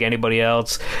house like anybody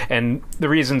else. And the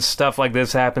reason stuff like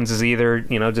this happens is either,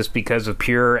 just because of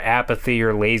pure apathy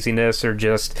or laziness or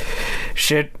just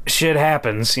shit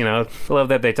happens. I love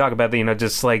that they talk about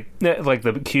just like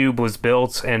the cube was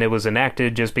built and it was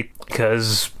enacted just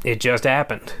because it just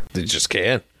happened. It just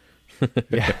can.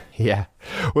 Yeah.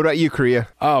 What about you, Korea?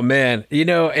 Oh man,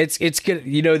 it's good.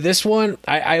 This one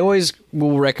I always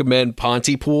will recommend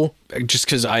Pontypool just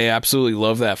because I absolutely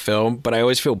love that film, but I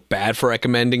always feel bad for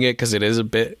recommending it because it is a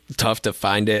bit tough to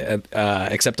find it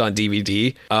except on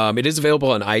DVD. It is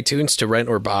available on iTunes to rent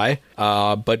or buy,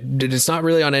 but it's not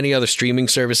really on any other streaming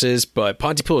services. But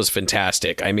Pontypool is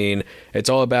fantastic. I mean, it's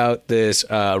all about this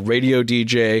radio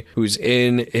DJ who's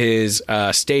in his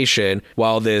station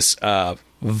while this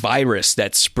virus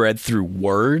that spread through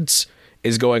words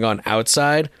is going on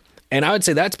outside. And I would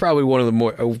say that's probably one of the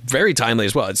more very timely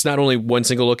as well. It's not only one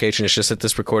single location, it's just at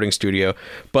this recording studio,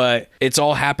 but it's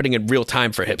all happening in real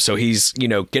time for him. So he's,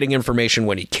 getting information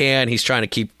when he can. He's trying to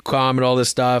keep calm and all this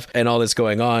stuff and all that's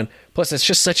going on. Plus, it's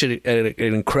just such an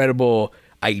incredible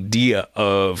idea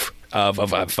of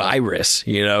a virus,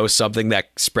 something that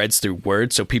spreads through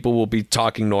words. So people will be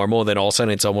talking normal, and then all of a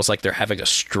sudden it's almost like they're having a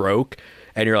stroke.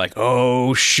 And you're like,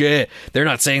 oh shit, they're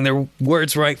not saying their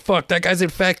words right. Fuck, that guy's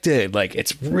infected. Like,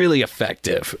 it's really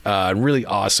effective, really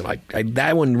awesome.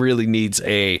 That one really needs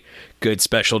a good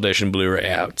special edition Blu-ray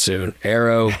out soon.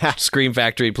 Arrow, Scream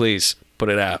Factory, please put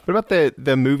it out. What about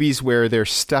the movies where they're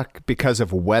stuck because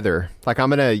of weather? Like, I'm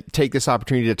going to take this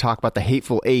opportunity to talk about The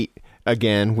Hateful Eight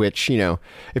again, which,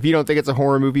 if you don't think it's a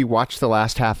horror movie, watch the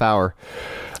last half hour.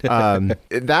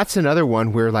 That's another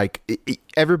one where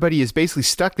everybody is basically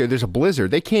stuck there. There's a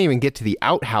blizzard. They can't even get to the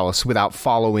outhouse without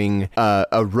following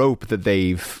a rope that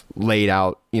they've laid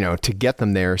out, to get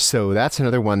them there. So that's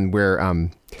another one where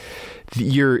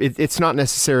it's not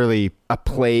necessarily a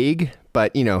plague,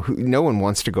 but no one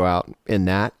wants to go out in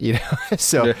that,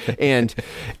 so and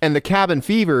the cabin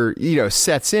fever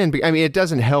sets in. I mean, it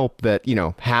doesn't help that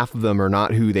half of them are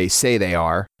not who they say they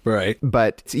are. Right.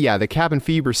 But yeah, the cabin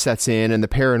fever sets in and the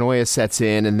paranoia sets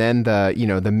in, and then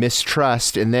the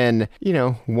mistrust, and then,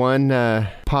 one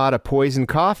pot of poison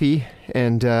coffee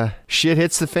and shit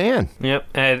hits the fan. Yep.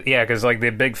 Yeah, because like the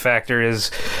big factor is,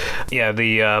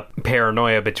 the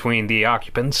paranoia between the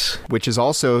occupants. Which is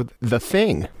also the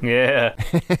thing. Yeah.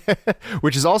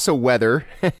 Which is also weather.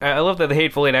 I love that the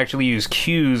Hateful Eight actually use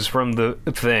cues from the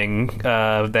thing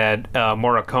that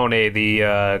Morricone,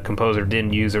 the composer,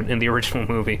 didn't use in the original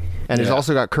movie. And it's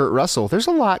also got Kurt Russell. There's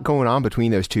a lot going on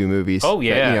between those two movies. Oh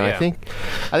yeah, that, I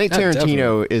think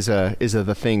Tarantino is a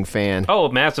The Thing fan. Oh,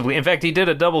 massively. In fact, he did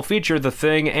a double feature, The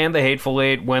Thing and The Hateful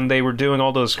Eight, when they were doing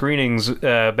all those screenings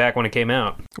back when it came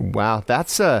out. Wow,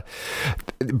 that's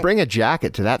bring a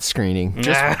jacket to that screening.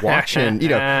 Just watching,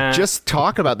 just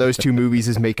talk about those two movies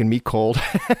is making me cold.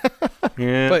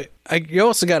 Yeah. But you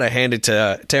also got to hand it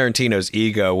to Tarantino's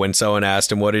ego when someone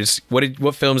asked him,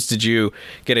 what films did you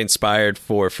get inspired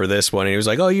for this one? And he was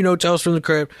like, Tales from the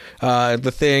Crypt,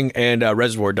 The Thing, and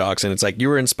Reservoir Dogs. And it's like, you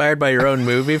were inspired by your own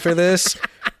movie for this?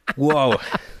 Whoa.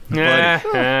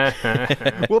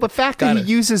 Well, the fact that he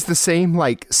uses the same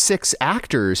 6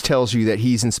 actors tells you that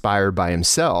he's inspired by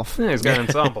himself. Yeah, he's got an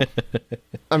ensemble.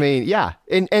 I mean, yeah,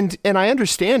 and I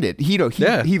understand it. He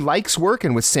likes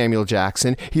working with Samuel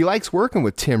Jackson. He likes working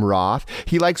with Tim Roth.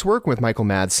 He likes working with Michael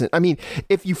Madsen. I mean,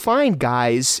 if you find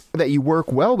guys that you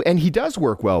work well, and he does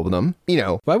work well with them,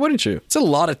 why wouldn't you? It's a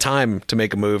lot of time to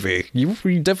make a movie. You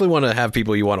definitely want to have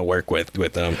people you want to work with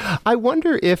them. I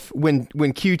wonder if when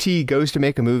QT goes to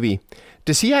make a movie,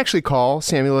 does he actually call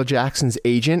Samuel L. Jackson's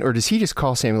agent, or does he just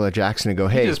call Samuel L. Jackson and go,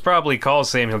 hey? He just probably calls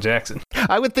Samuel Jackson.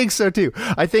 I would think so, too.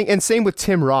 I think, and same with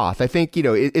Tim Roth. I think,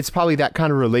 it's probably that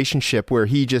kind of relationship where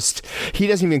he doesn't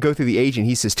even go through the agent.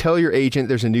 He says, tell your agent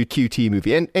there's a new QT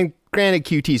movie. And granted,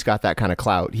 QT's got that kind of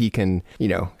clout. He can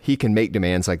make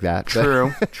demands like that.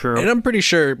 True. And I'm pretty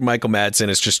sure Michael Madsen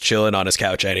is just chilling on his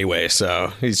couch anyway,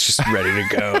 so he's just ready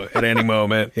to go at any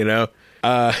moment,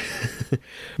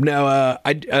 Now,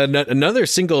 another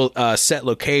single set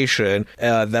location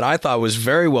that I thought was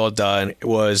very well done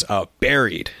was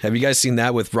Buried. Have you guys seen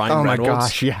that with Ryan Reynolds? Oh my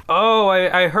gosh, yeah. Oh,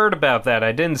 I heard about that.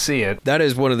 I didn't see it. That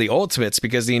is one of the ultimates,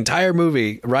 because the entire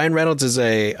movie, Ryan Reynolds is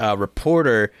a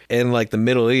reporter in the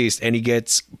Middle East, and he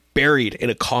gets buried in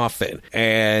a coffin,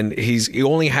 and he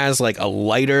only has a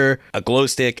lighter, a glow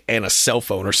stick, and a cell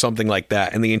phone or something like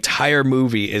that, and the entire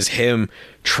movie is him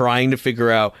trying to figure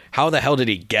out how the hell did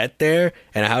he get there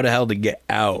and how the hell did he get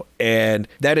out. And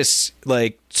that is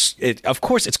of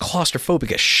course it's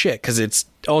claustrophobic as shit, because it's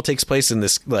all takes place in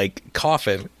this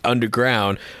coffin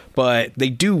underground, but they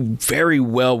do very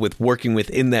well with working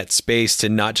within that space to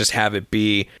not just have it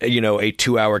be a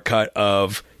 2-hour cut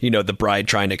of the bride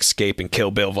trying to escape and Kill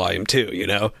Bill Volume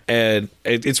 2, and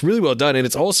it's really well done. And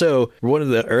it's also one of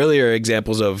the earlier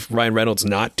examples of Ryan Reynolds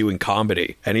not doing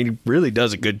comedy, and he really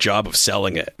does a good job of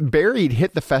selling it. Buried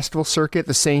hit the festival circuit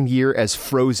the same year as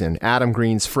Frozen, Adam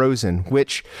Green's Frozen,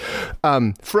 which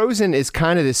Frozen is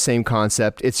kind of the same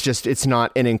concept. It's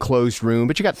not an enclosed room,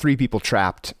 but you got 3 people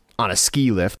trapped on a ski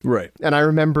lift. Right. And I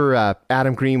remember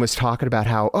Adam Green was talking about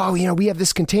how, we have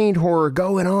this contained horror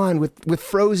going on with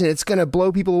Frozen. It's going to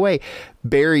blow people away.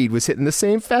 Buried was hitting the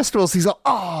same festivals. He's like,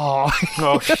 oh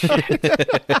shit.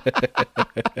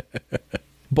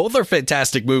 Both are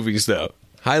fantastic movies, though.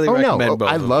 Highly recommend both.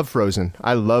 I love Frozen.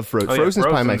 Frozen's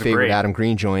probably my favorite great. Adam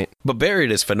Green joint. But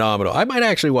Buried is phenomenal. I might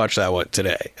actually watch that one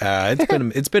today.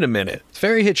 It's been a minute. It's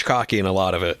very Hitchcocky in a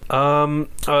lot of it.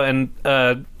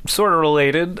 Sort of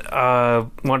related,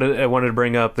 wanted to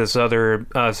bring up this other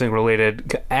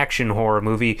thing-related action horror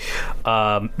movie,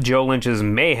 Joe Lynch's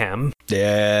Mayhem.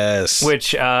 Yes.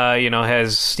 Which,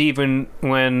 has Stephen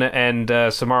Wen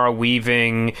and Samara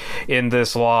Weaving in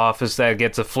this law office that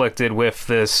gets afflicted with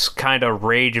this kind of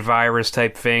rage virus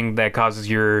type thing that causes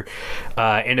your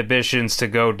inhibitions to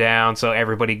go down, so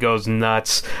everybody goes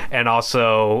nuts. And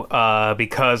also,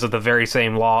 because of the very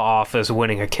same law office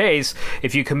winning a case,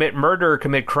 if you commit murder or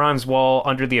commit crimes while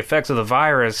under the effects of the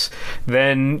virus,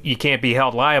 then you can't be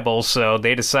held liable. So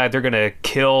they decide they're going to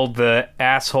kill the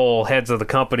asshole heads of the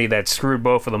company that screwed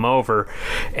both of them over,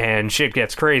 and shit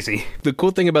gets crazy. The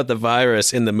cool thing about the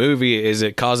virus in the movie is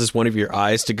it causes one of your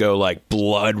eyes to go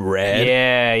blood red.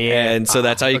 Yeah. And so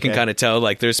that's how you can kind of tell,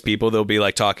 there's people, they'll be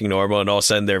talking normal, and all of a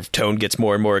sudden their tone gets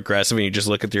more and more aggressive, and you just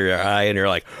look at your eye and you're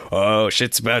like, oh,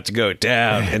 shit's about to go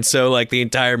down. And so the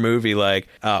entire movie,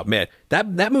 oh man,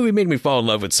 that movie made me fall in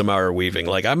love with Samara Weaving.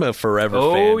 I'm a forever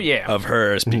fan of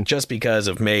hers, just because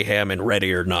of Mayhem and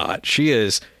Ready or Not. She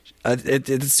is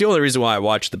It's the only reason why I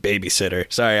watched The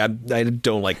Babysitter. Sorry, I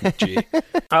don't like McG.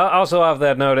 Also, off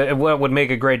that note, what would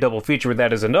make a great double feature with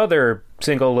that is another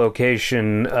single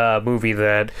location movie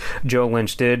that Joe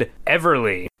Lynch did,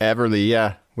 Everly. Everly,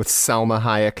 yeah. With Salma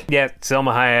Hayek. Yeah,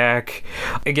 Salma Hayek,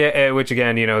 again, which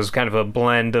again, is kind of a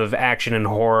blend of action and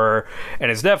horror,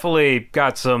 and it's definitely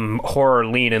got some horror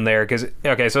lean in there. So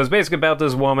it's basically about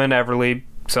this woman, Everly,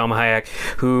 Salma Hayek,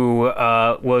 who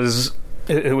was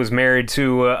married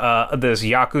to this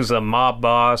Yakuza mob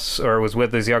boss, or was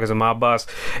with this Yakuza mob boss,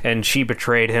 and she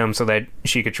betrayed him so that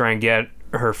she could try and get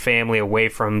her family away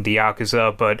from the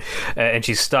Yakuza, and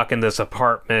she's stuck in this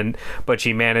apartment, but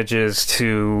she manages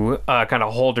to kind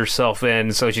of hold herself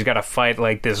in, so she's got to fight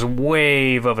like this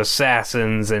wave of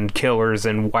assassins and killers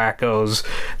and wackos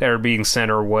that are being sent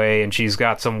her way, and she's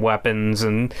got some weapons,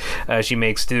 and she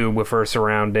makes do with her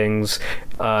surroundings.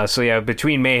 So yeah,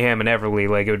 between Mayhem and Everly,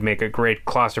 like, it would make a great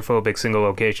claustrophobic single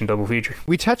location double feature.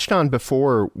 We touched on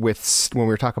before when we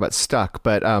were talking about Stuck,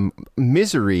 but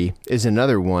Misery is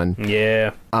another one. Yeah.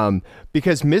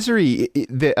 Because Misery,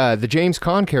 the James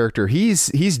Caan character, he's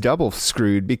double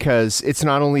screwed, because it's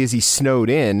not only is he snowed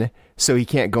in, so he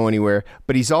can't go anywhere,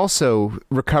 but he's also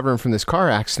recovering from this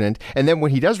car accident. And then when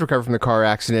he does recover from the car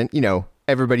accident,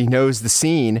 everybody knows the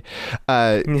scene.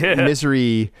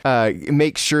 Misery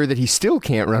makes sure that he still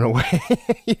can't run away.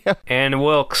 And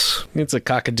Wilkes. It's a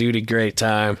cock-a-doodle great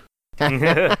time.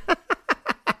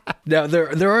 Now,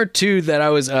 there are two that I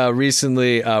was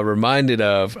recently reminded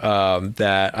of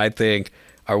that I think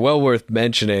are well worth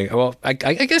mentioning. Well, I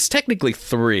guess technically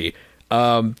three.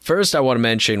 First, I want to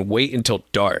mention Wait Until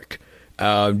Dark.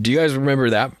 Do you guys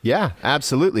remember that? Yeah,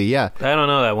 absolutely, yeah. I don't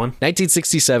know that one.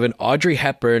 1967, Audrey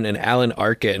Hepburn and Alan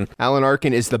Arkin. Alan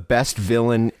Arkin is the best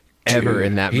villain ever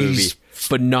in that movie.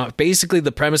 Basically,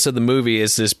 the premise of the movie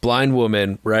is this blind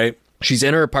woman, right? She's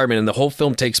in her apartment, and the whole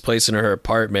film takes place in her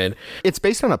apartment. It's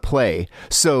based on a play,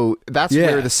 so that's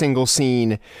where the single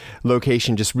scene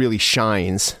location just really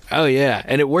shines. Oh yeah,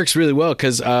 and it works really well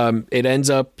because it ends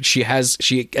up she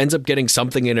ends up getting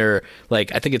something in her,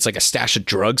 like, I think it's like a stash of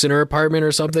drugs in her apartment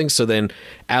or something. So then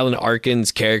Alan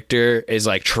Arkin's character is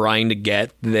like trying to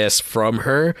get this from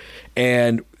her,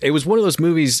 and it was one of those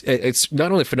movies. It's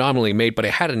not only phenomenally made, but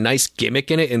it had a nice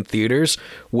gimmick in it in theaters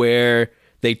where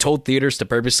they told theaters to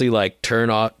purposely like turn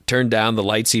down the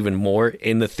lights even more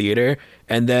in the theater.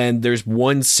 And then there's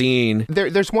one scene.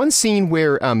 There's one scene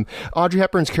where Audrey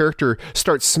Hepburn's character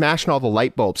starts smashing all the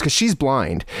light bulbs because she's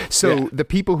blind. So the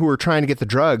people who are trying to get the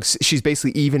drugs, she's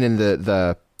basically even in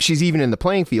she's even in the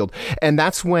playing field. And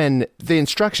that's when the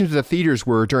instructions to the theaters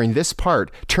were, during this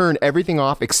part, turn everything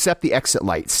off except the exit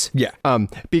lights. Yeah.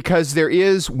 Because there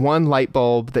is one light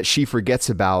bulb that she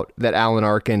forgets about that Alan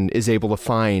Arkin is able to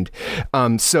find.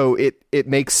 So it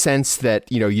makes sense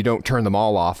that, you don't turn them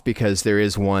all off, because there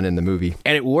is one in the movie.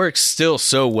 And it works still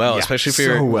so well, especially if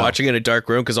you're watching in a dark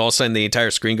room, because all of a sudden the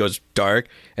entire screen goes dark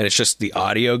and it's just the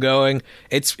audio going.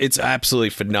 It's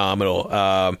absolutely phenomenal.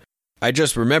 I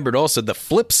just remembered also the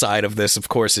flip side of this, of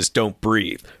course, is Don't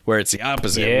Breathe, where it's the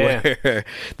opposite, where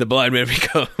the blind man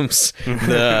becomes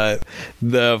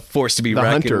the force to be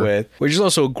reckoned with, which is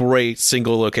also a great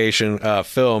single location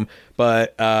film.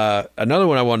 But another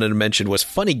one I wanted to mention was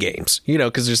Funny Games,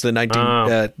 because there's the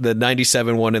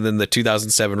 97 one and then the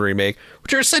 2007 remake,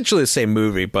 which are essentially the same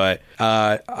movie. But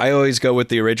I always go with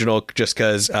the original just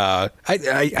because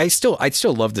I still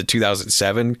love the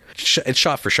 2007. It's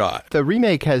shot for shot. The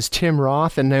remake has Tim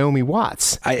Roth and Naomi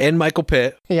Watts. And Michael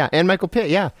Pitt. Yeah, and Michael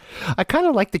Pitt, yeah. I kind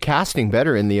of like the casting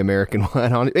better in the American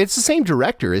one. It's the same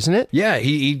director, isn't it? Yeah,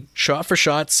 he shot for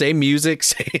shot, same music,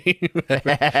 same.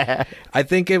 I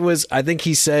think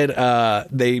he said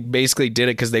they basically did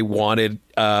it because they wanted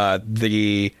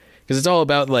because it's all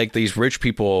about like these rich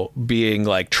people being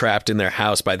like trapped in their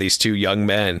house by these two young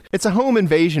men. It's a home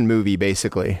invasion movie,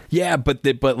 basically. Yeah, but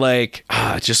like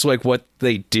just like what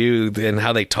they do and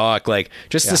how they talk, like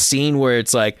just the scene where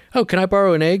it's like, oh, can I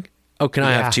borrow an egg? Oh, can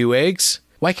I have 2 eggs?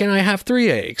 Why can't I have 3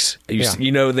 eggs? They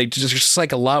just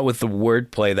like a lot with the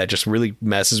wordplay that just really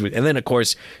messes with. And then, of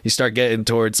course, you start getting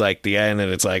towards like the end,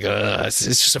 and it's like, it's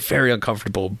just a very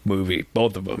uncomfortable movie,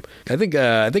 both of them. I think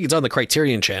it's on the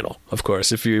Criterion Channel, of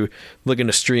course, if you're looking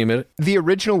to stream it. The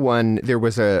original one, there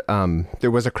was a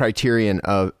Criterion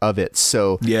of it.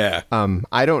 So yeah,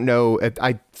 I don't know.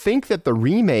 I think that the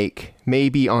remake may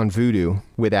be on Vudu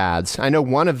with ads. I know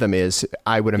one of them is.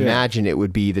 I would imagine it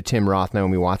would be the Tim Roth,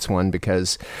 Naomi Watts one,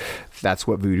 because that's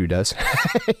what Vudu does.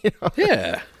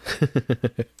 Yeah.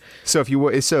 So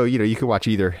you could watch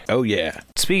either. Oh yeah.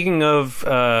 Speaking of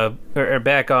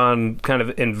back on kind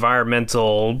of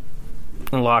environmental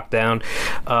lockdown,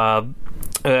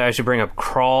 I should bring up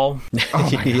Crawl.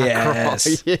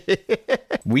 Yes.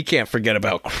 We can't forget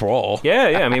about Crawl.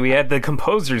 Yeah. I mean, we had the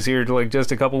composers here like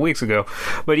just a couple weeks ago,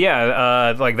 but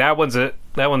yeah, like that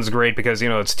one's great because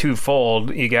it's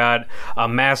twofold. You got a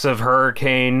massive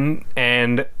hurricane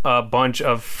and a bunch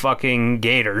of fucking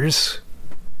gators.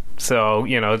 So,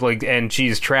 and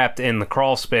she's trapped in the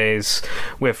crawl space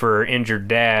with her injured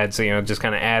dad. So, it just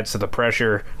kind of adds to the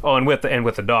pressure. Oh, and with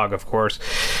the dog, of course.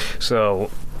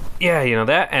 So, yeah,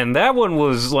 that one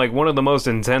was like one of the most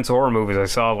intense horror movies I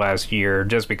saw last year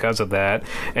just because of that.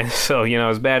 And so,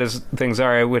 as bad as things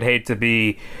are, I would hate to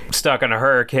be stuck in a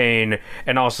hurricane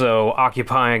and also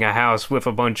occupying a house with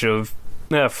a bunch of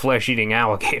flesh-eating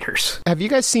alligators. Have you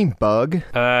guys seen Bug?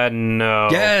 No.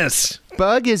 Yes.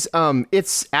 Bug is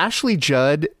it's Ashley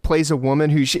Judd plays a woman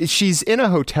who she's in a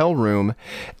hotel room,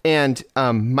 and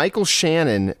Michael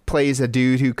Shannon plays a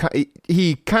dude who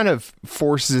he kind of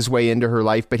forces his way into her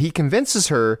life, but he convinces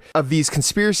her of these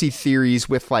conspiracy theories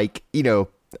with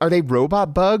are they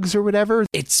robot bugs or whatever?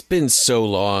 It's been so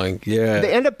long. Yeah.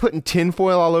 They end up putting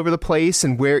tinfoil all over the place,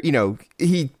 and where,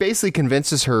 he basically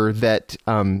convinces her that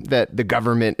that the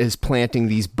government is planting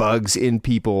these bugs in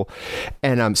people,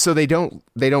 and so they don't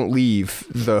leave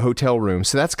the hotel room.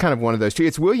 So that's kind of one of those two.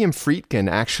 It's William Friedkin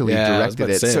actually directed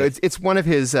it. So it's one of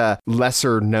his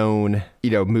lesser known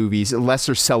movies,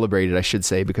 lesser celebrated, I should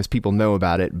say, because people know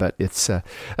about it, but it's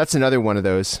that's another one of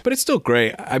those. But it's still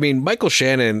great. I mean, Michael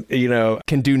Shannon,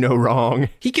 can do no wrong.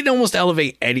 He can almost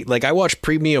elevate any. Like, I watched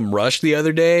Premium Rush the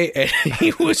other day, and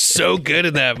he was so good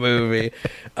in that movie.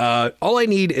 All I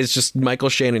need is just Michael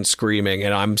Shannon screaming,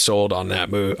 and I'm sold on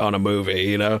that on a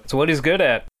movie. It's what he's good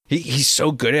at. He's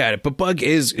so good at it. But Bug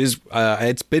is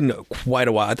it's been quite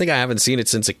a while. I think I haven't seen it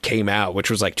since it came out, which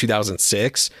was like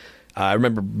 2006. I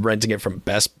remember renting it from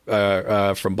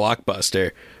from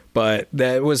Blockbuster. But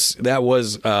that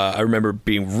was I remember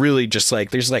being really just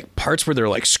like, there's like parts where they're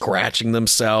like scratching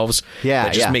themselves. Yeah.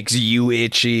 That just makes you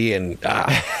itchy and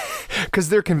because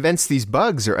they're convinced these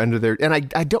bugs are under their, and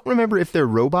I don't remember if they're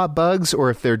robot bugs or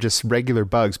if they're just regular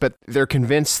bugs, but they're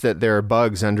convinced that there are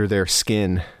bugs under their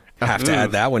skin. I have to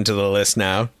add that one to the list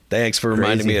now. Thanks for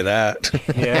reminding me of that.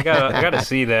 Yeah, I gotta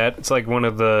see that. It's like one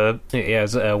of the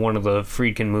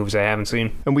Friedkin movies I haven't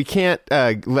seen. And we can't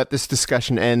let this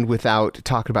discussion end without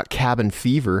talking about Cabin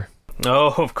Fever.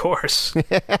 Oh, of course.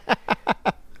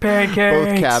 Pancakes.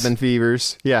 Both Cabin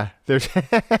Fevers. Yeah, there's.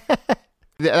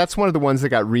 That's one of the ones that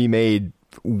got remade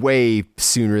way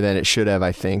sooner than it should have,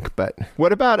 I think. But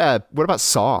what about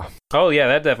Saw? Oh yeah,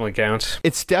 that definitely counts.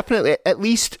 It's definitely, at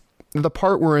least the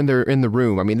part where they're in the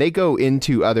room. I mean, they go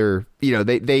into other,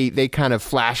 they kind of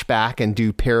flash back and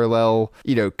do parallel,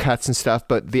 cuts and stuff.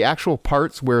 But the actual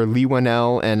parts where Leigh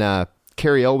Whannell and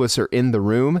Cary Elwes are in the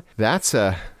room, that's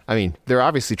they're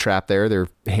obviously trapped there. They're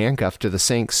handcuffed to the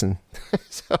sinks, and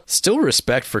so. Still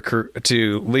respect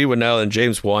to Leigh Whannell and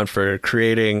James Wan for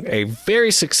creating a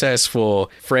very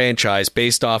successful franchise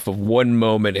based off of one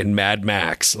moment in Mad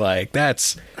Max. Like,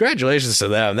 that's congratulations to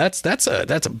them. That's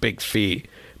a big feat.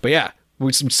 But yeah,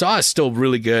 Saw is still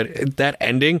really good. That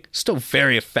ending still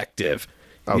very effective.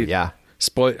 Oh yeah.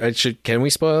 Can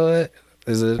we spoil it?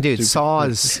 Is it? Dude, Saw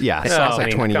is Saw's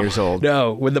like 20 years old.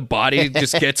 No, when the body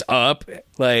just gets up,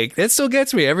 like, it still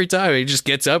gets me every time. He just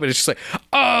gets up and it's just like,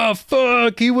 oh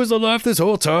fuck, he was alive this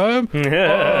whole time.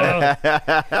 That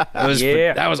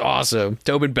was awesome.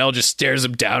 Tobin Bell just stares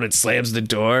him down and slams the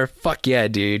door. Fuck yeah,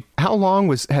 dude. How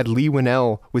long had Leigh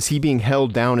Whannell, was he being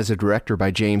held down as a director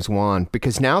by James Wan?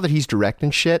 Because now that he's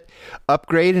directing shit,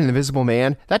 Upgrade and Invisible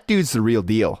Man, that dude's the real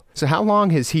deal. So how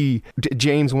long has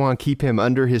James Wan keep him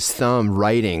under his thumb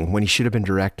writing when he should have been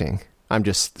directing? I'm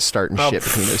just starting shit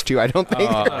between those two. I don't think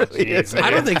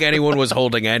I don't think anyone was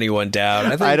holding anyone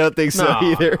down. I don't think so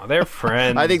either. They're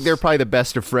friends. I think they're probably the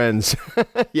best of friends.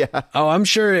 Yeah. Oh, I'm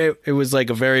sure it was like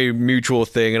a very mutual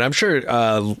thing. And I'm sure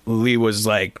Lee was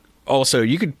like, also,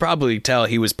 you could probably tell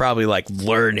he was probably like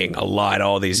learning a lot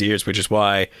all these years, which is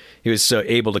why he was so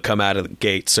able to come out of the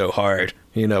gate so hard.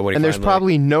 And there's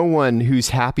probably no one who's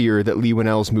happier that Leigh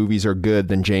Whannell's movies are good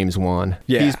than James Wan.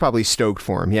 Yeah. He's probably stoked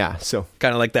for him. Yeah. So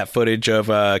kind of like that footage of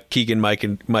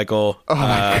Keegan-Michael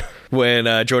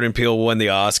when Jordan Peele won the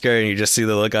Oscar, and you just see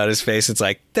the look on his face. It's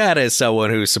like, that is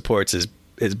someone who supports his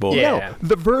boy. Yeah. No,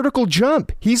 the vertical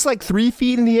jump. He's like 3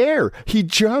 feet in the air. He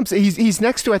jumps. He's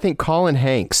next to, I think, Colin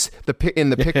Hanks in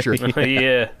the picture.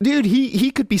 Yeah. Dude, he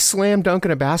could be slam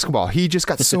dunking a basketball. He just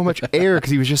got so much air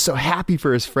because he was just so happy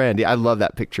for his friend. Yeah, I love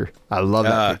that picture. I love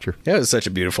that picture. It was such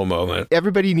a beautiful moment.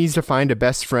 Everybody needs to find a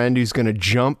best friend who's going to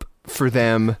jump for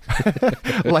them,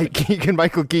 like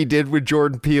Keegan-Michael Key did with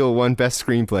Jordan Peele, won Best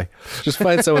Screenplay. Just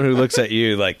find someone who looks at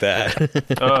you like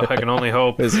that. Oh, I can only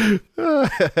hope. Isn't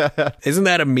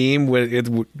that a meme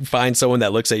when find someone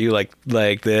that looks at you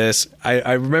like this?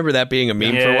 I remember that being a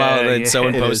meme for a while, and then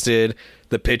someone posted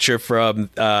the picture from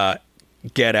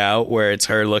Get Out where it's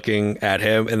her looking at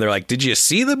him, and they're like, "Did you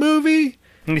see the movie?"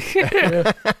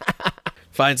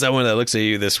 Find someone that looks at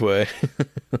you this way.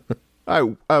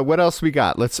 All right, what else we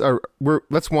got? Let's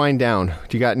wind down.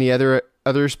 Do you got any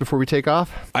others before we take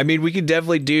off? I mean, we could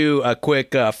definitely do a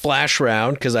quick flash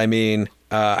round, because I mean,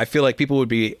 I feel like people would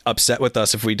be upset with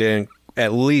us if we didn't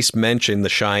at least mention The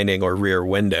Shining or Rear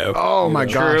Window. Oh my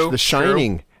gosh, The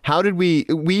Shining. True. How did we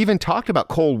even talked about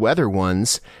cold weather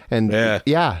ones, and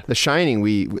yeah, The Shining,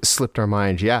 we slipped our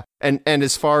minds. Yeah. And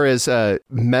as far as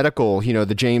medical,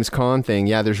 the James Caan thing,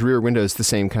 yeah, there's Rear Windows, the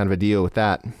same kind of a deal with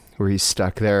that, where he's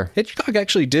stuck there. Hitchcock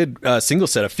actually did single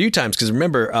set a few times, because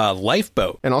remember,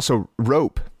 Lifeboat. And also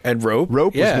Rope. And Rope?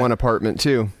 Rope was one apartment,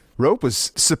 too. Rope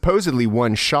was supposedly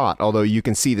one shot, although you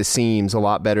can see the seams a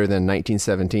lot better than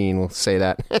 1917, we'll say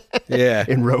that. Yeah.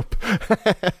 In Rope.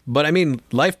 But I mean,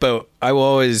 Lifeboat, I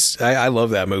love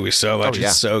that movie so much.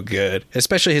 It's so good.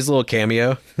 Especially his little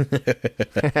cameo.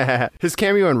 His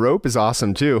cameo in Rope is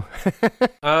awesome, too.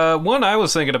 One I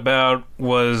was thinking about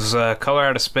was Color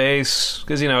Out of Space,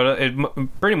 because, it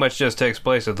pretty much just takes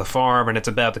place at the farm, and it's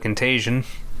about the contagion.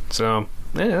 So,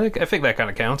 I think that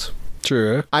kind of counts.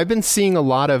 True. I've been seeing a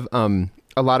lot of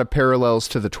parallels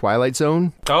to the Twilight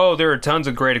Zone. Oh, there are tons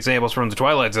of great examples from the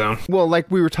Twilight Zone. Well, like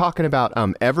we were talking about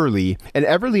Everly, and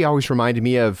Everly always reminded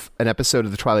me of an episode of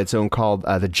the Twilight Zone called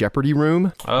The Jeopardy Room,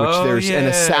 which there's an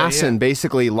assassin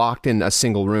basically locked in a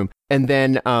single room. And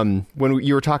then when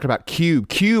you were talking about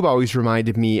Cube always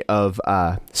reminded me of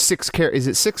six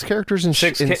characters in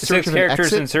Search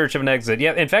of an Exit.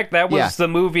 Yeah, in fact, that was the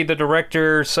movie the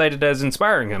director cited as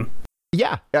inspiring him.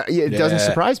 Yeah, it doesn't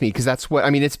surprise me, because that's what,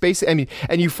 I mean, it's basically, I mean,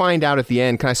 and you find out at the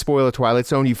end, can I spoil a Twilight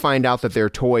Zone? You find out that their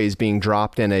toy is being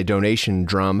dropped in a donation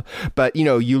drum, but,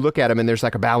 you look at them and there's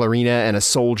like a ballerina and a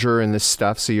soldier and this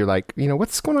stuff, so you're like,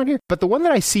 what's going on here? But the one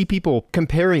that I see people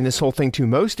comparing this whole thing to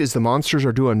most is The Monsters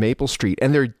Are Due on Maple Street,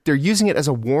 and they're using it as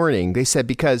a warning, they said,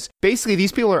 because basically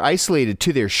these people are isolated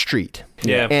to their street.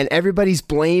 Yeah. And everybody's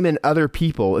blaming other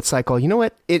people. It's like, well, you know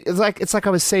what? It's like I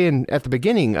was saying at the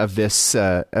beginning of this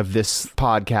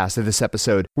podcast, of this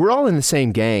episode. We're all in the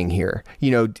same gang here,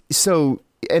 so,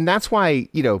 and that's why,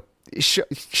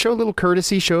 show a little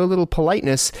courtesy, show a little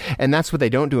politeness, and that's what they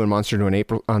don't do in Monsters Are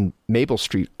Due on Maple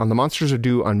Street. On The Monsters Are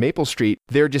Due on Maple Street,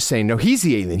 they're just saying, no, he's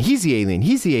the alien, he's the alien,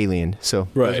 he's the alien. So,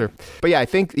 right. But yeah, I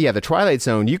think, the Twilight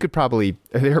Zone,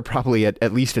 there are probably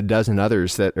at least a dozen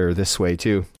others that are this way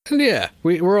too. Yeah,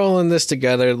 we're all in this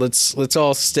together. Let's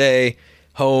all stay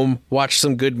home, watch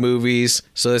some good movies,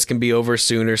 so this can be over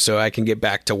sooner, so I can get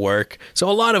back to work. So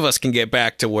a lot of us can get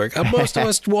back to work. Most of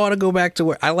us want to go back to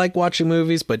work. I like watching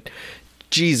movies, but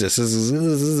Jesus, this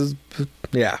is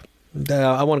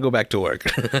I want to go back to work.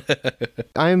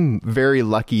 I'm very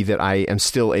lucky that I am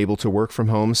still able to work from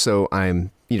home, so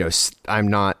I'm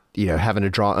not, having to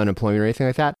draw unemployment or anything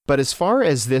like that. But as far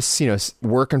as this,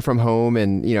 working from home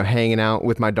and, hanging out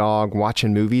with my dog,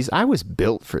 watching movies, I was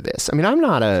built for this. I mean,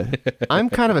 I'm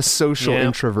kind of a social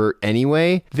introvert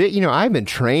anyway. I've been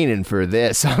training for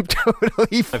this. I'm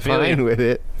totally fine with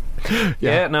it.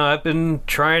 Yeah, no, I've been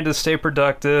trying to stay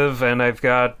productive, and I've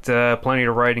got plenty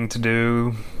of writing to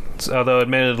do. Although,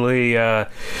 admittedly, I've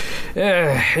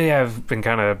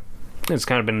been it's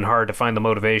kind of been hard to find the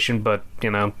motivation, but,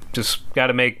 just got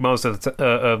to make most of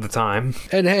the time.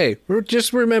 And hey,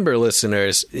 just remember,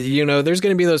 listeners, there's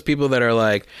going to be those people that are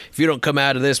like, if you don't come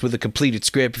out of this with a completed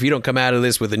script, if you don't come out of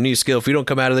this with a new skill, if you don't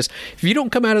come out of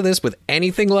this with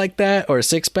anything like that or a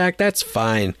six-pack, that's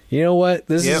fine. You know what?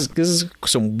 This is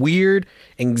some weird,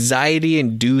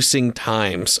 anxiety-inducing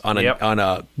times on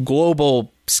a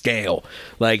global scale.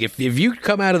 Like, if you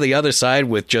come out of the other side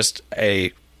with just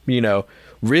a,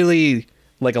 really,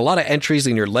 like, a lot of entries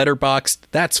in your letterbox,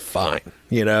 that's fine,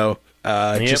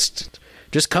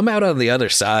 just come out on the other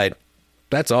side.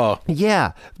 That's all.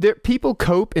 Yeah, people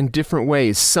cope in different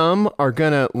ways. Some are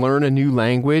going to learn a new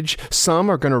language.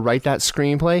 Some are going to write that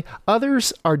screenplay.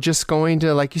 Others are just going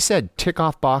to, like you said, tick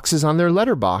off boxes on their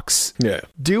letterbox. Yeah.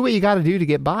 Do what you got to do to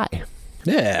get by.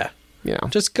 Yeah.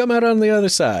 Just come out on the other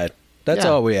side. That's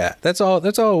all we have. That's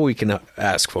all we can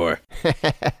ask for.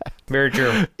 Very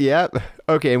true. Yep.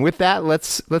 Okay, and with that,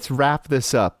 let's wrap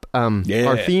this up.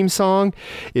 Our theme song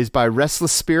is by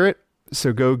Restless Spirit.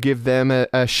 So go give them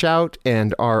a shout.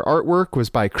 And our artwork was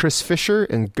by Chris Fisher,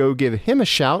 and go give him a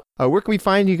shout. Where can we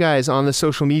find you guys on the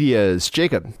social medias?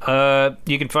 Jacob?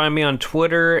 You can find me on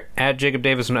Twitter at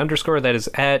 @JacobDavison_. That is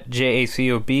at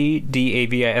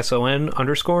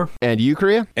JACOBDAVISON_. And you,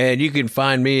 Korea? And you can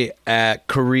find me at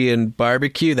Korean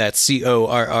Barbecue. That's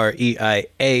CORREIAN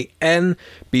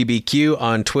BBQ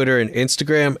on Twitter and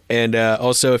Instagram. And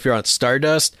also, if you're on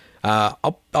Stardust,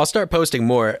 I'll start posting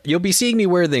more. You'll be seeing me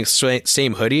wear the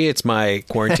same hoodie. It's my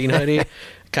quarantine hoodie.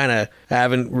 Kind of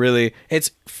haven't really.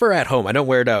 It's for at home. I don't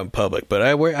wear it out in public, but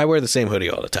I wear the same hoodie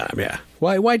all the time. Yeah.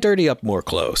 Why dirty up more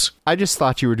clothes? I just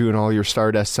thought you were doing all your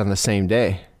Stardusts on the same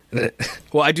day.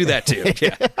 Well, I do that too.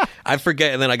 Yeah. I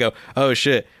forget, and then I go, oh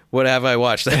shit, what have I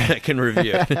watched that I can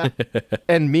review?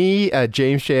 And me,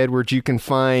 James J. Edwards, you can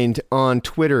find on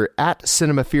Twitter at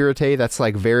Cinema Ferrite. That's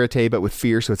like verite, but with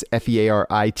fear, so it's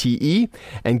FEARITE.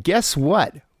 And guess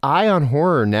what? Eye on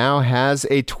Horror now has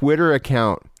a Twitter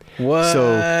account. What?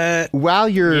 So while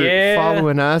you're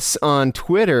following us on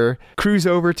Twitter, cruise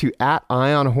over to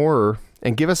 @Eye on Horror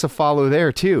and give us a follow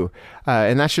there too.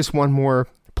 And that's just one more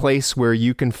place where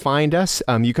you can find us.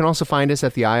 You can also find us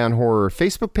at the Eye on Horror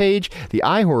Facebook page, the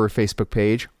iHorror Facebook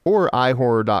page, or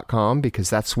ihorror.com, because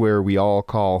that's where we all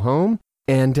call home.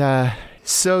 And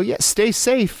so, yeah, stay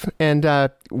safe and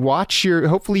watch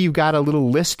hopefully you got a little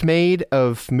list made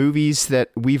of movies that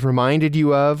we've reminded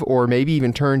you of, or maybe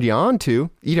even turned you on to.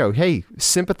 Hey,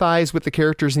 sympathize with the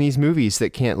characters in these movies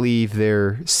that can't leave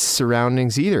their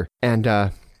surroundings either.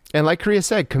 And like Korea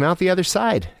said, come out the other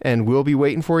side, and we'll be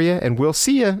waiting for you, and we'll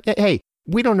see you. Hey,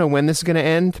 we don't know when this is going to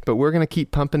end, but we're going to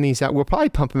keep pumping these out. We'll probably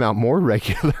pump them out more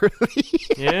regularly.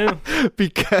 Yeah.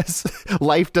 Because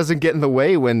life doesn't get in the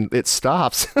way when it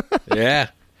stops. Yeah.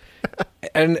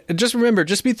 And just remember,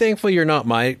 just be thankful you're not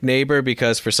my neighbor,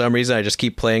 because for some reason I just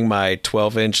keep playing my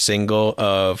 12-inch single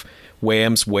of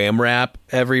Wham's Wham Rap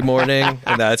every morning,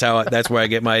 and that's where I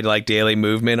get my daily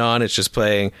movement on. It's just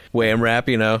playing Wham Rap.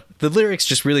 The lyrics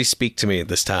just really speak to me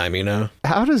this time.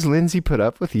 How does Lindsay put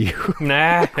up with you?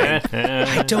 Nah.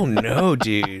 I don't know,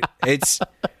 dude.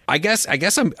 I guess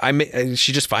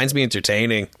she just finds me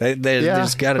entertaining. I don't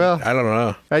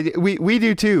know. We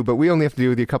do too, but we only have to do it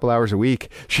with you a couple hours a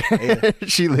week.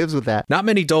 She lives with that. Not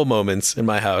many dull moments in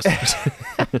my house.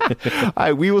 All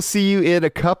right, we will see you in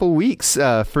a couple weeks.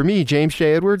 For me, James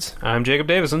J. Edwards. I'm Jacob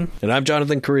Davison. And I'm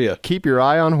Jonathan Correa. Keep your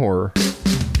eye on horror.